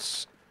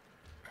fists.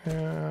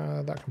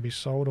 That can be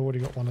sold. I already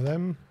got one of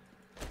them.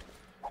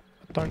 I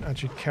don't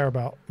actually care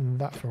about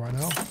that for right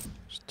now.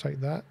 Just take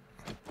that.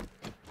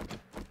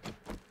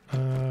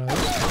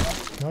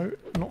 No,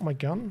 not my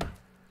gun.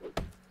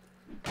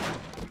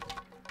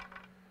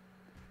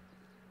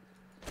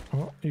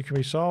 Oh, you can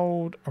be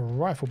sold. A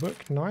rifle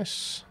book,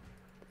 nice.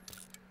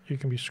 You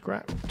can be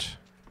scrapped.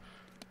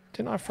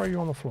 Didn't I throw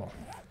you on the floor?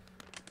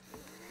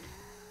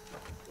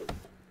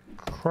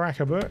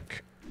 Crack a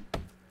book.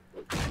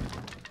 Come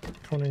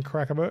on in,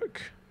 crack a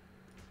book.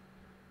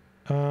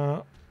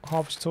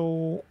 Harvest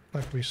tool,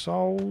 that can be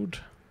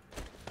sold.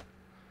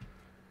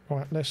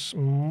 Right, let's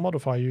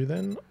modify you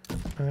then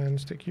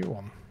and stick you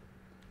on.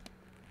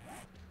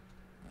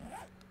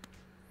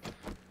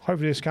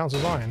 Hopefully this counts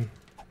as iron.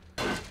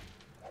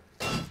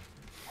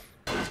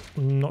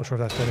 I'm not sure if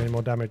that's doing any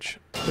more damage.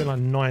 It's doing like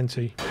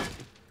 90.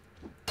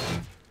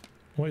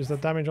 What is the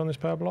damage on this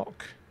per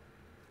block?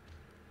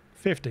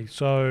 50.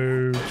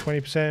 So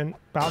 20%,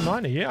 about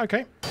 90. Yeah,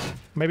 okay.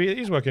 Maybe it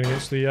is working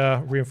against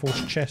the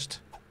reinforced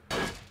chest.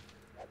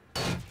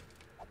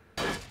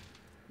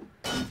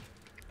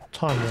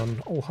 Time we're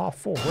on. Oh,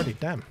 4:30 already.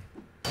 Damn.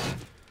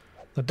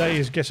 The day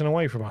is getting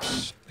away from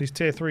us. These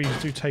tier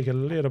 3s do take a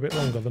little bit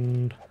longer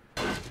than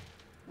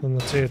the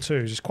tier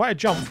 2s. It's quite a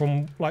jump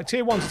from like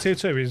tier 1 to tier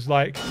 2 is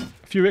like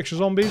a few extra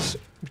zombies,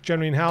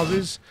 generally in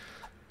houses.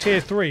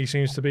 Tier 3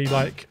 seems to be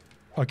like,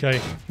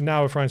 okay,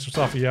 now we're throwing some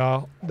stuff.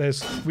 Yeah,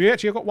 we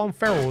actually got one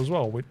feral as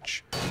well,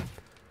 which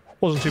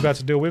wasn't too bad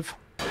to deal with.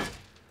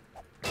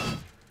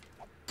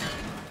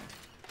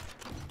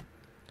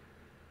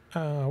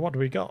 What do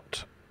we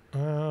got?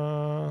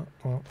 Well,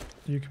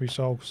 you can be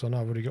sold because I know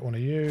I've already got one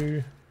of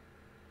you.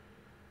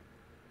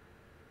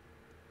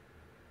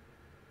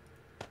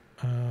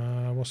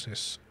 What's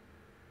this?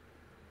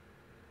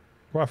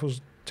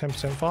 Rifles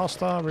 10%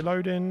 faster,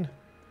 reloading.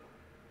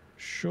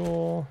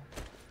 Sure.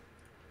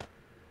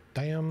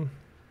 Damn.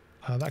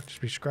 That could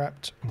just be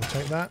scrapped. We'll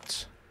take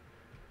that.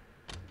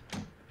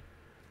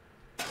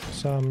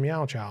 Some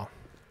Meow Chow.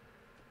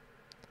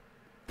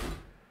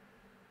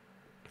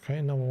 Okay,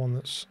 another one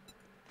that's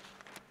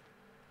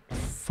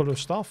full of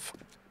stuff.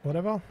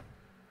 Whatever.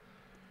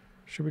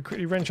 Should we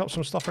quickly wrench up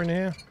some stuff in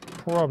here?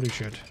 Probably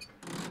should.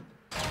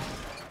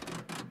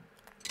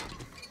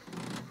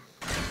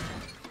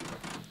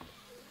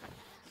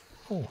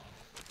 Oh,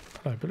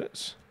 hello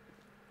bullets.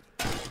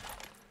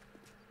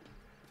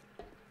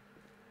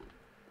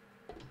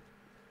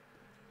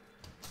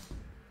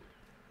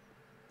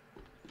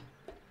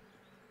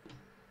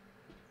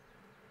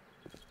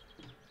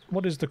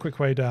 What is the quick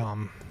way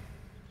down?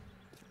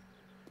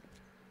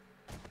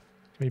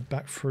 Be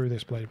back through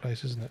this bloody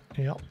place, isn't it?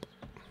 Yep.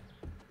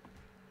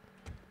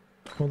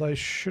 Well, they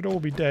should all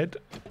be dead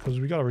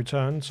because we got to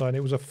return. So, and it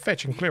was a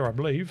fetch and clear, I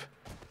believe.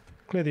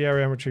 Clear the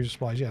area and retrieve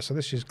supplies. Yeah, so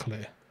this is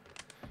clear.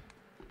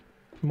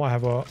 Might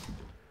have a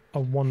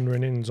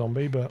wandering in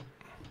zombie, but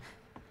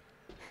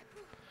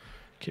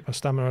keep my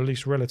stamina at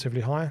least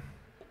relatively high.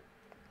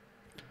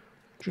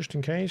 Just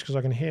in case, because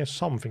I can hear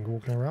something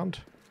walking around.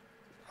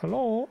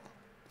 Hello?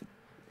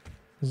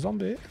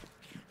 Zombie?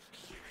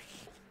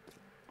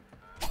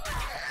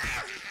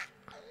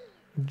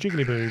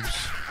 Jiggly boobs.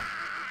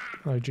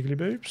 Hello, jiggly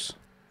boobs.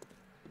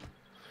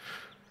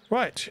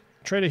 Right,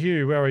 Trader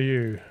Hugh, where are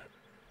you?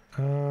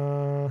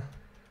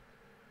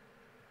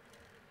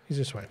 He's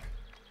this way.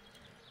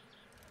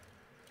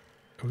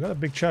 We've got a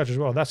big church as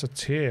well. That's a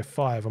tier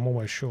 5, I'm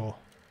almost sure.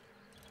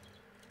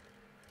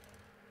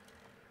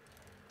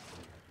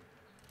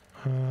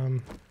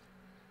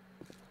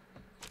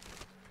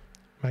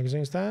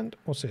 Magazine stand.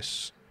 What's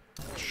this?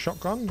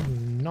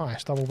 Shotgun.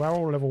 Nice. Double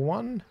barrel, level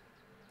 1.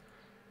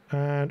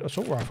 And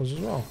assault rifles as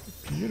well.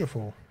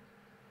 Beautiful.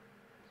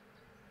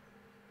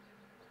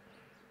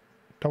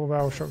 Double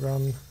barrel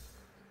shotgun.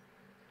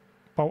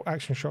 Bolt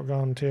action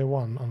shotgun, tier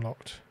 1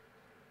 unlocked.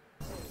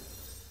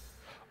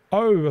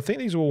 Oh, I think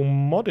these are all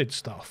modded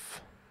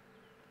stuff.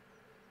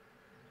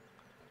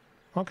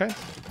 Okay.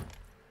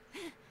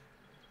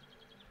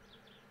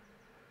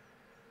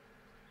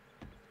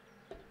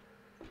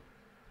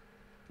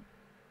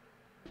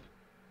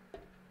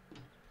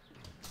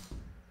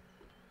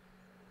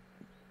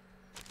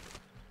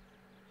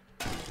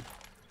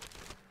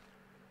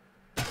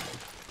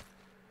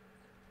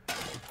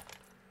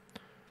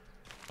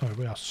 Oh,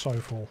 we are so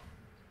full.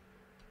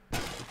 I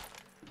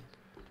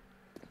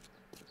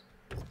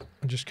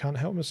just can't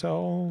help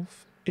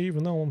myself,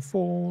 even though I'm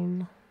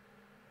full.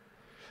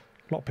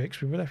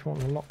 Lockpicks, we would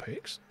definitely want the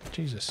lockpicks.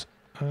 Jesus.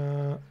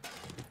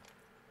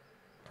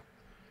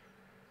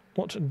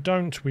 What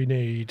don't we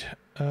need?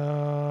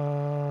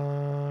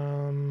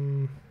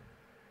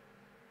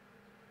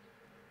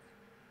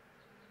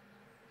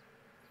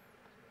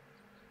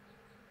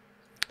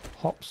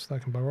 Hops, they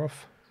can bugger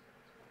off.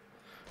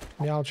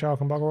 Meow Chow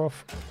can bugger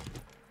off.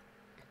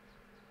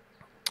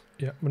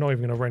 Yeah, we're not even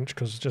going to wrench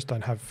because I just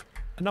don't have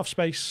enough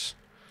space.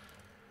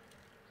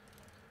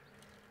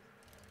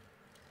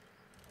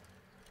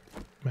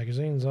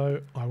 Magazines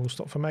though, I will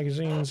stop for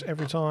magazines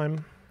every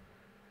time.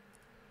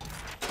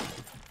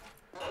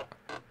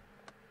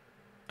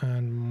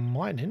 And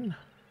mining.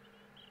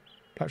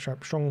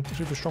 Blackstrap, strong,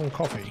 super strong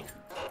coffee.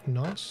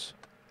 Nice.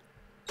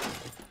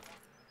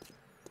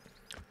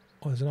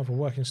 Oh, there's another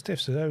working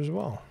stiffs there as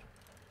well.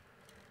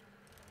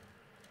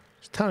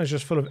 This town is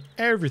just full of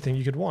everything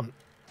you could want.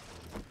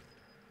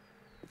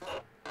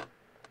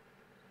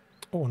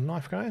 Oh, a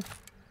knife guy.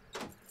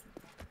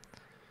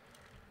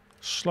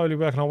 Slowly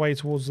working our way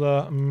towards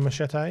the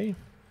machete. I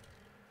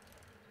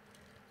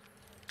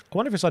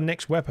wonder if it's our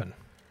next weapon.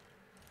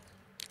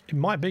 It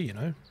might be, you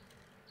know.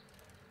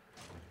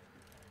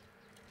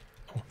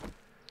 Oh.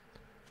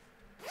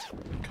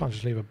 Can't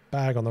just leave a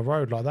bag on the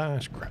road like that.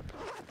 That's crap.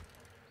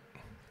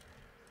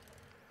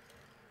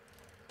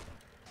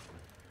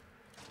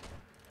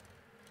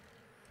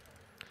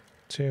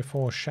 Tier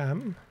 4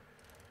 sham.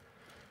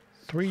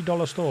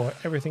 $3 store.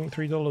 Everything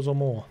 $3 or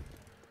more.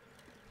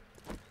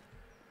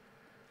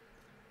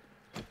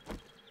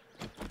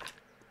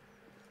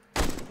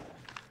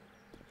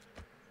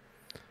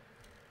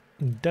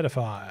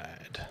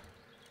 Deadified.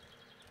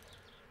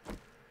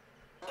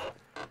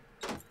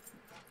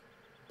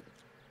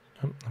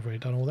 I've already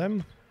done all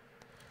them.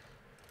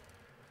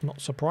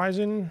 Not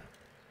surprising.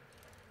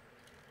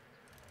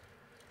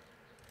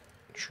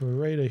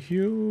 Trader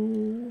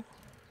Hugh.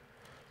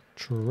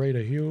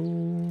 Trader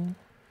Hugh.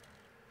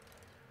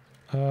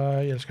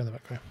 Yeah, let's go the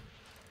back way.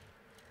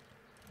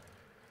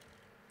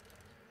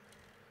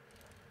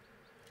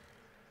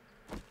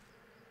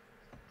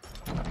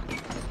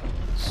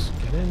 Let's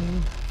get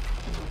in.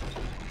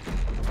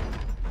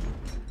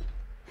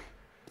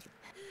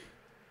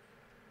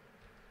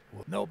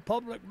 Well, no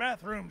public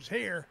bathrooms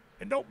here,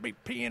 and don't be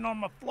peeing on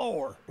my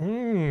floor.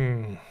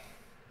 A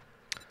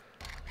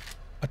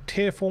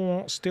tier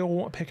 4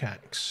 steel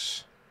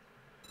pickaxe.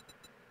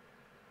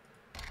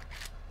 A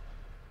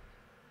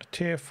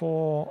tier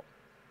 4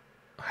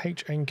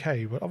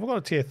 H&K, but I've got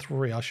a tier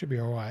 3. I should be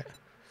alright.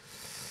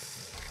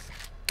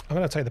 I'm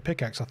going to take the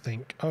pickaxe, I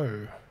think.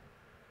 Oh.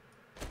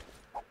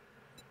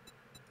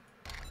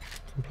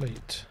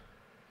 Complete.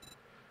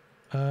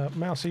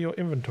 May I see your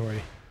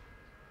inventory?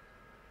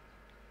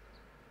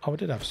 Oh, I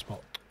did have a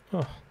spot.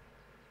 Oh.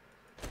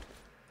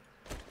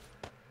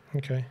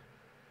 Okay.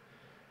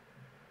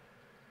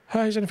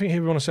 Is anything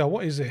here we want to sell?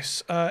 What is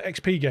this?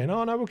 XP gain.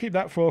 Oh, no, we'll keep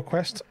that for a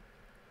quest.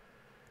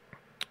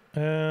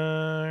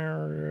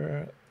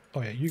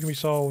 Oh, yeah, you can be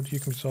sold,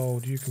 you can be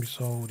sold, you can be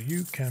sold,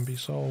 you can be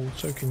sold,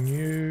 so can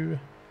you.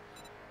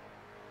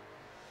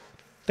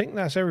 I think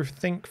that's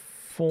everything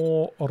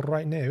for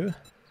right now. Do you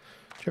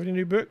have any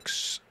new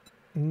books?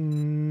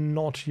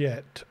 Not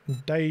yet.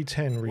 Day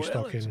 10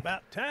 restocking. Well, it's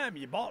about time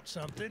you bought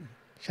something.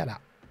 Shut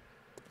up.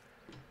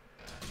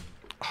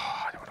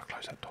 Oh, I don't want to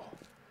close that door.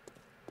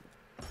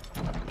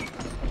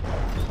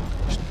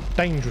 It's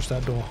dangerous,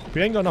 that door.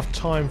 We ain't got enough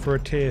time for a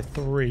tier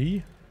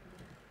 3.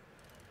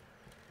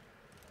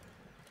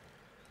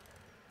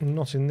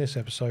 Not in this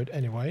episode,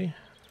 anyway.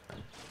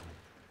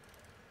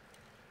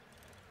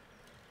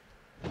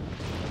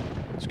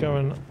 Let's go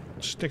and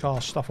stick our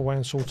stuff away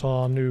and sort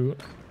our new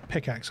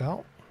pickaxe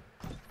out.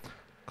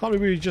 Can't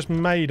believe we just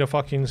made a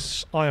fucking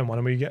iron one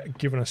and we get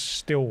given a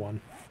steel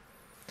one.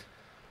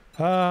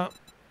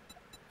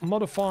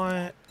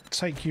 Modify,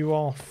 take you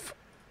off.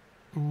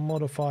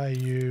 Modify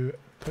you,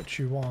 put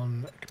you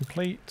on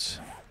complete.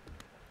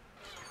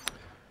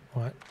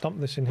 Right,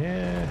 dump this in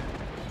here.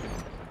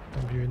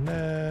 Dump you in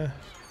there.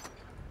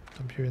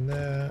 Dump you in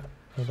there.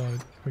 Although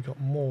we got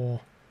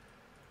more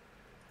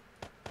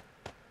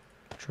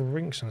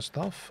drinks and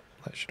stuff.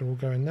 That should all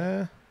go in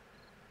there.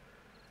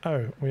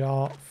 Oh, we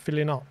are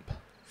filling up.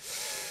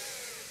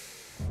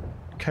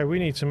 Okay, we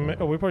need to...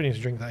 Oh, we probably need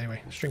to drink that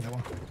anyway. Let's drink that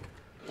one.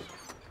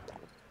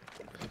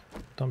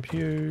 Dump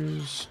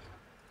yous.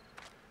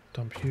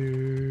 Dump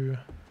you.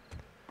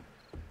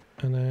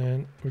 And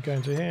then we go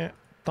into here.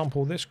 Dump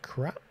all this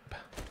crap.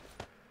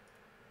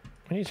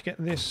 We need to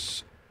get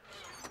this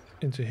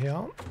into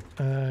here.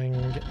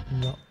 And get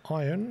the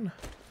iron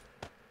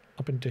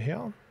up into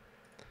here.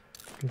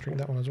 We can drink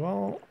that one as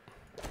well.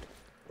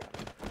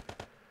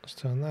 Let's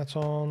turn that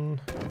on.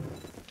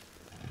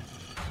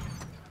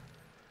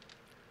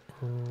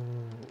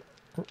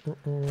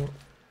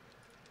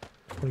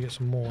 Probably get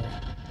some more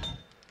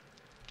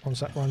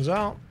once that runs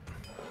out.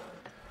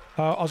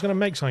 I was going to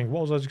make something.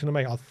 What was I just going to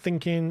make? I was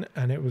thinking,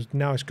 and it was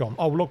now it's gone.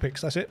 Oh,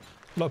 lockpicks. That's it.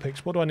 Lockpicks.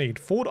 What do I need?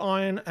 Forged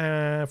iron,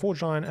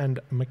 and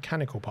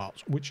mechanical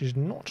parts, which is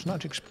not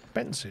that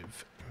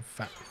expensive, in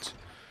fact.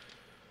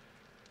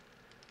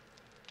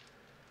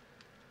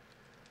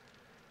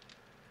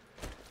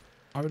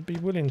 I would be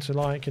willing to,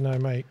 like, you know,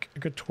 make a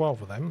good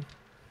 12 of them.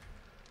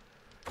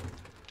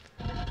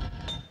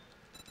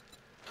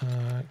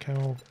 Okay,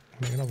 we'll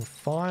make another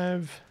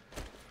 5.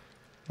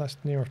 That's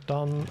near enough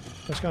done.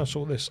 Let's go and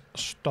sort this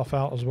stuff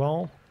out as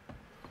well.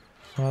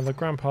 The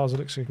grandpa's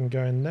elixir can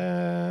go in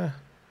there.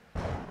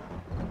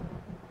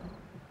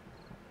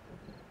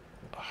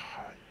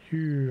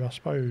 You, I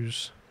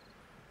suppose.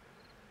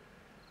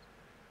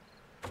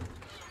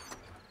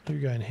 You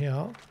go in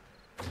here.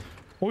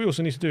 What we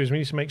also need to do is we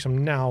need to make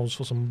some nails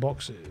for some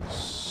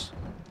boxes.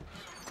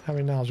 How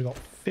many nails? We've got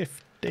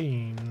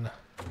 15.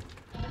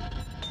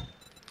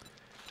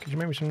 Could you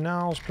make me some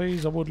nails,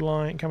 please? I would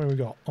like... How many we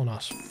got on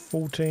us?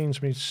 14, so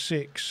we need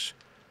 6.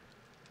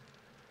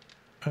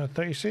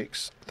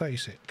 36?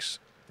 36.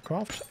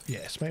 Craft?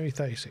 Yes, maybe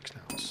 36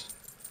 nails.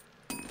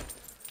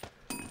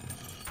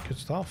 Good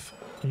stuff.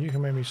 You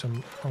can make me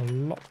some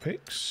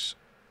lockpicks.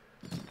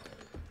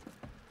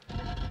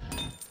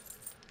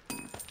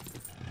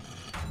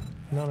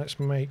 Now let's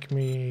make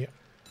me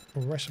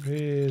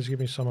recipes. Give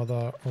me some of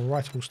the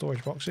writable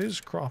storage boxes.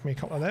 Craft me a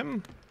couple of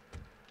them.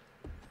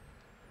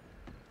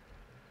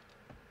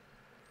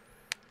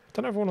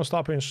 Don't know if I want to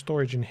start putting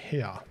storage in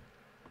here.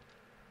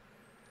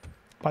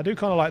 But I do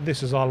kind of like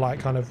this as our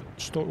like kind of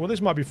store. Well, this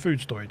might be food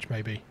storage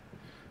maybe.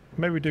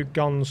 Maybe we do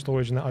gun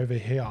storage and that over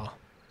here.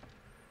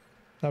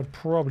 That would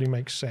probably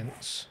make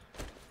sense.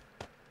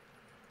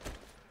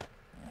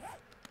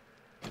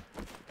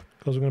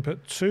 Because we're going to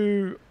put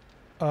 2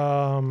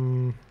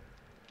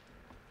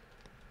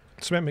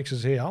 cement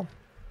mixers here.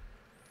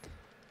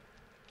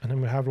 And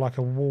then we have like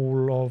a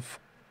wall of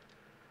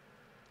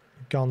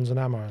guns and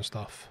ammo and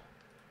stuff.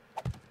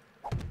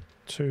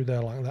 2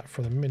 there like that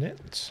for the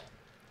minute.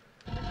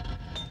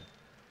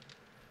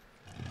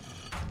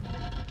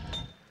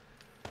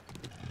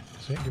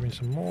 That's it, give me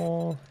some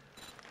more.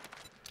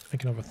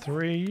 Make another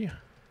 3.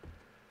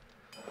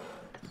 Do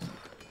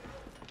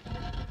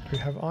we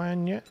have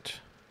iron yet?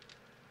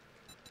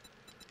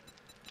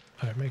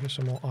 Oh, make us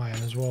some more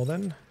iron as well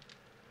then.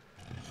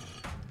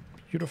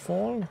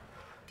 Beautiful.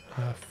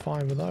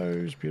 5 of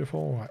those.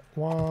 Beautiful. Right,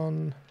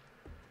 1.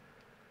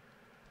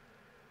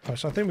 Right,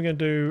 so I think we're going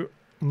to do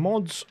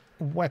mods,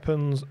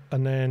 weapons,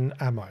 and then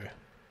ammo.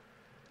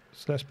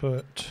 So let's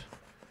put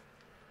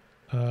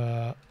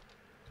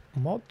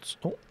mods.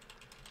 Oh,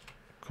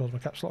 because my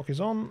caps lock is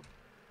on.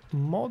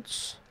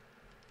 Mods.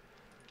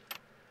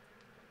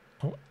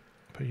 Oh,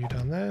 put you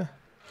down there.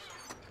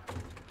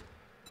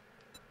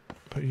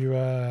 Put you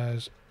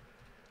as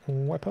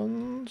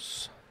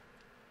weapons.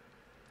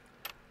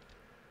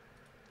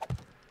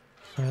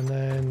 And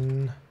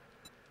then...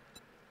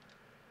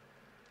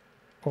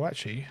 Oh,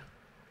 actually...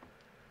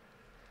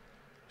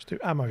 Let's do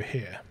ammo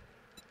here.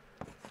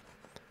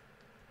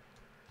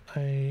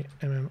 A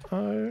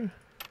MMO.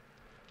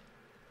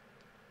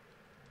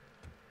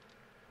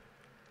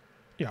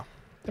 Yeah.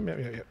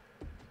 Yeah.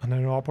 And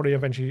then I'll probably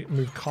eventually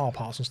move car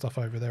parts and stuff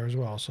over there as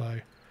well. So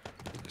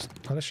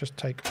let's just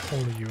take all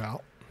of you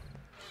out.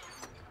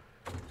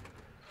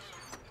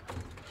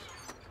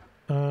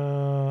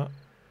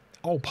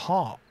 Oh,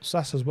 parts.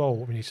 That's as well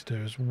what we need to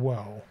do as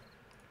well.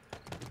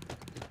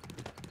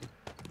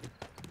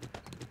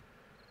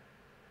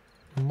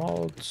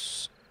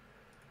 Mods.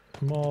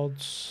 I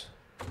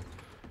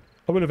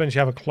will eventually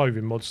have a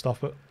clothing mod stuff,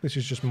 but this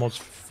is just mods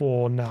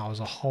for now as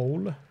a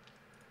whole.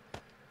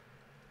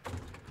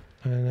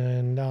 And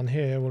then down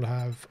here we'll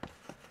have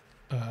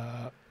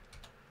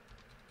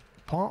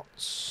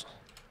parts.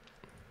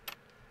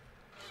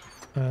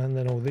 And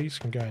then all these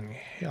can go in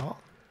here.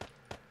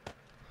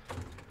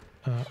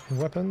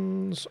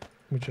 Weapons,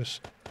 we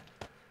just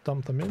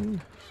dump them in.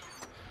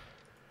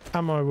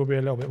 Ammo will be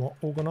a little bit more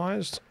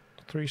organised.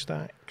 3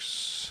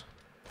 stacks.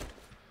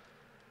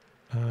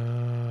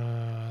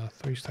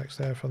 3 stacks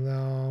there for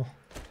now.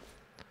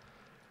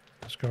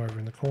 Let's go over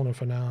in the corner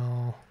for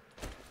now.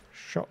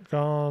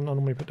 Shotgun, I'll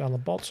normally put down the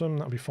bottom.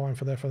 That'll be fine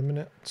for there for the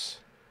minute.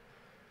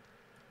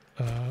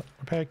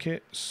 Repair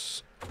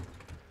kits.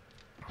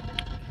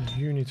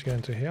 You need to go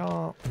into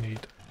here. We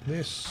need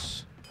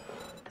this.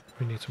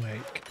 We need to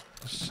make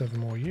 7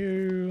 more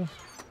you.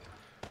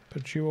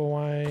 Put you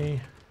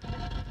away.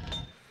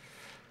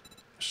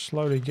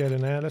 Slowly get in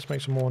there. Let's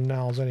make some more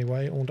nails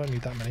anyway. Oh, don't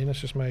need that many. Let's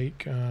just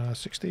make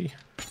 60.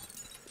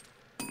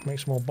 Make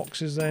some more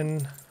boxes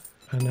then.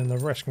 And then the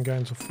rest can go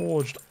into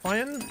forged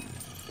iron.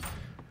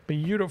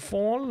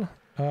 Beautiful.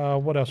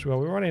 What else we got?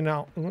 We're running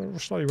out. We're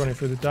slowly running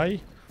through the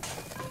day.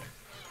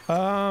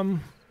 You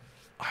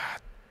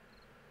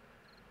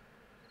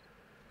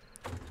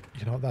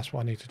know, that's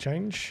what I need to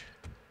change.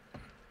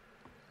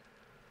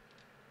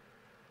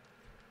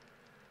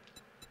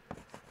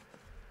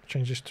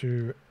 Change this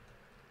to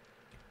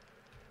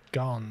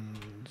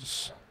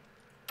guns.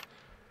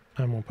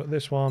 And we'll put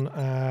this one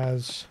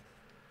as...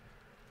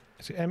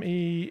 Is it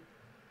ME?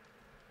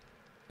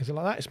 Is it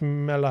like that? It's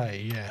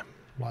melee, yeah.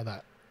 Like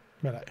that.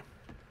 Melee.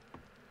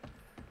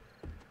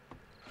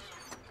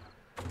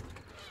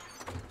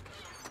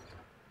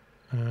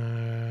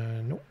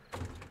 Nope.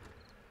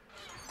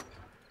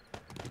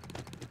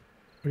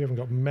 We haven't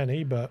got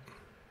many, but...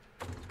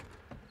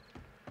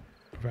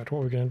 In fact,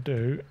 what we're going to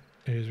do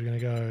is we're going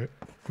to go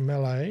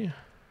melee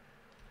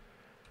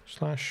 /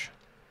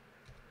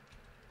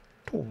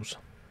 tools.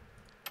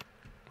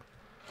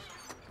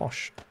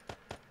 Bosh.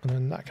 And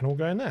then that can all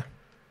go in there.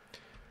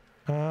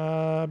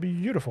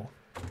 Beautiful.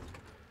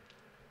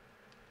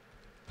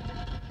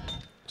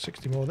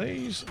 60 more of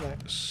these.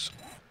 Let's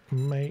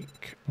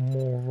make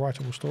more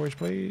writable storage,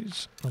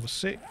 please. Another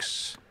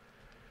 6.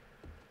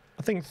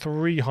 I think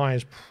 3 high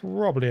is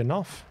probably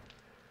enough.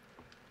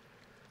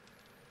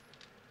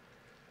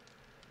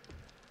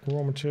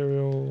 Raw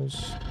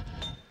materials.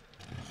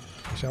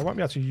 So I won't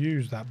be able to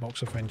use that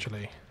box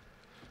eventually,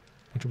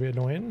 which will be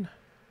annoying.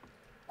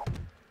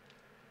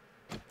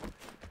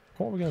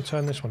 What are we going to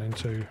turn this one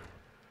into?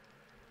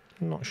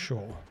 I'm not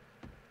sure.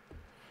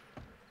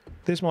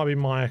 This might be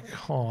my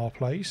car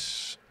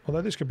place,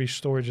 although this could be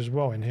storage as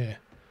well in here.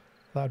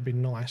 That would be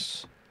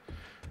nice.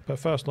 But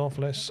first off,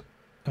 let's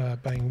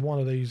bang one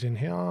of these in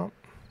here. How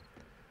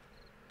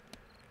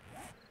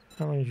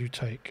long did you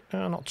take?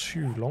 Not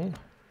too long.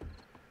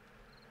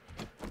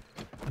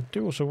 I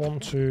do also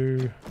want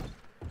to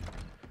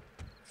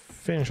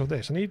finish off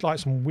this. I need like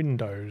some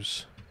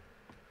windows.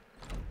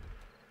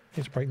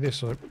 Need to break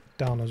this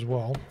down as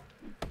well.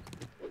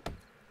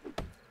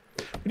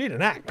 We need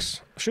an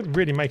axe. I should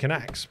really make an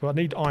axe, but I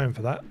need iron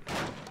for that.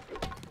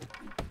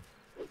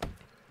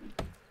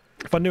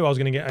 If I knew I was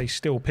going to get a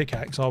steel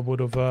pickaxe, I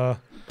would have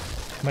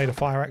made a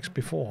fire axe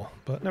before.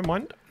 But never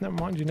mind. Never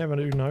mind. You never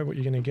do know what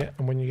you're going to get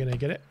and when you're going to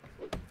get it.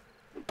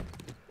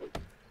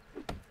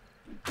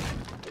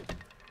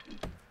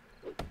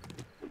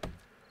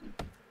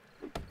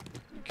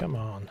 Come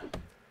on.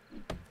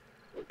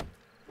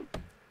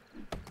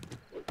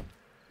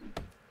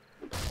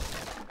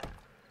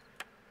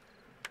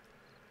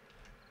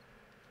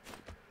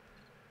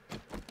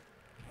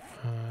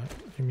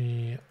 Give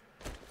me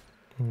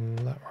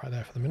that right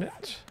there for the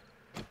minute.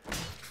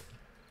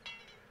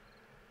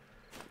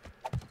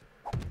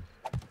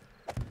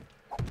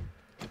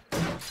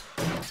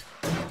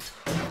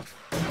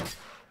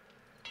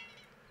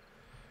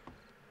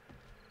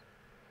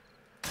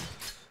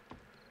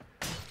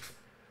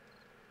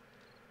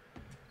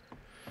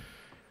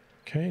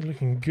 Okay,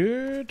 looking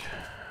good.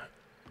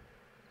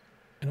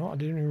 You know what? I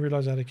didn't even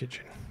realise I had a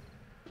kitchen.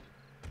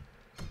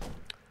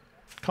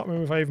 Can't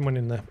remember if I even went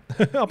in there.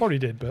 I probably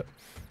did, but...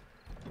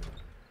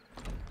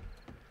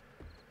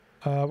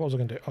 what was I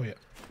going to do? Oh, yeah.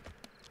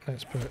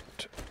 Let's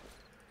put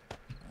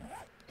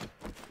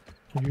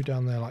you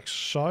down there like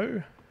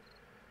so.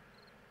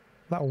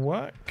 That'll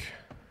work.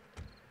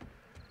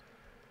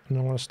 And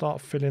I'm going to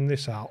start filling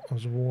this out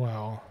as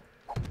well.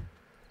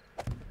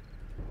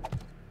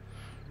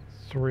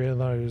 3 of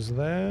those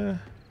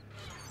there.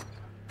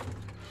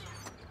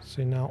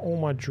 See, now all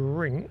my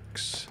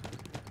drinks...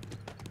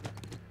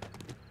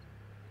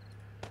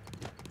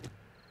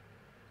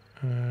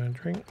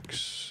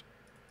 drinks.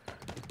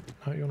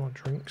 No, you're not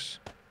drinks.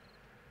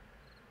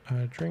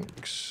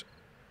 Drinks.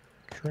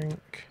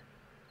 Drink.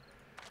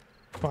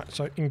 Right,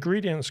 so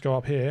ingredients go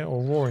up here,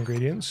 or raw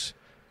ingredients.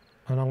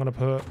 And I'm going to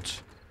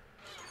put...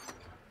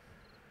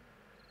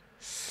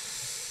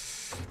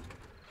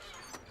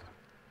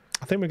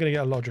 I think we're going to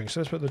get a lot of drinks.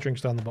 So let's put the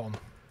drinks down the bottom.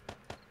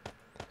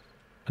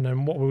 And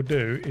then what we'll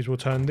do is we'll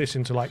turn this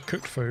into like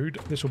cooked food.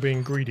 This will be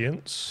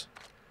ingredients.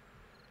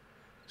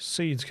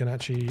 Seeds can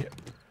actually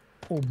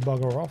all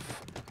bugger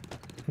off.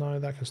 No,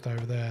 that can stay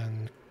over there.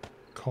 And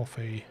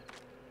coffee.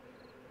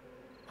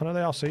 I know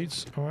they are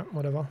seeds. Alright,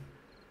 whatever.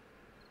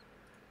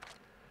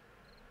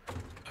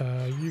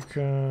 You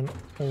can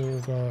all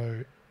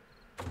go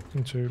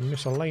into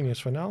miscellaneous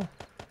for now.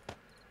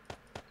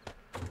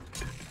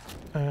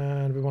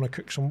 And we want to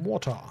cook some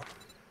water.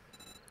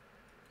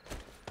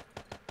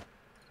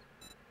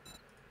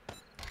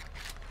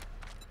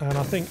 And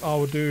I think I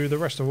will do the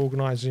rest of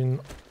organising.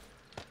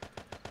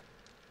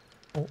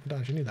 Oh, we don't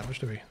actually need that much,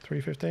 do we?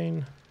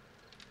 315.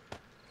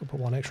 We'll put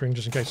one extra in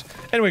just in case.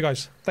 Anyway,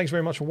 guys, thanks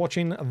very much for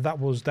watching. That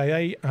was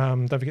day 8.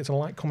 Don't forget to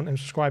like, comment, and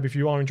subscribe if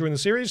you are enjoying the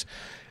series.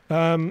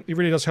 It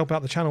really does help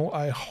out the channel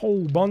a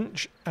whole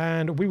bunch.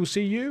 And we will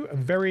see you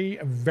very,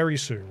 very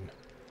soon.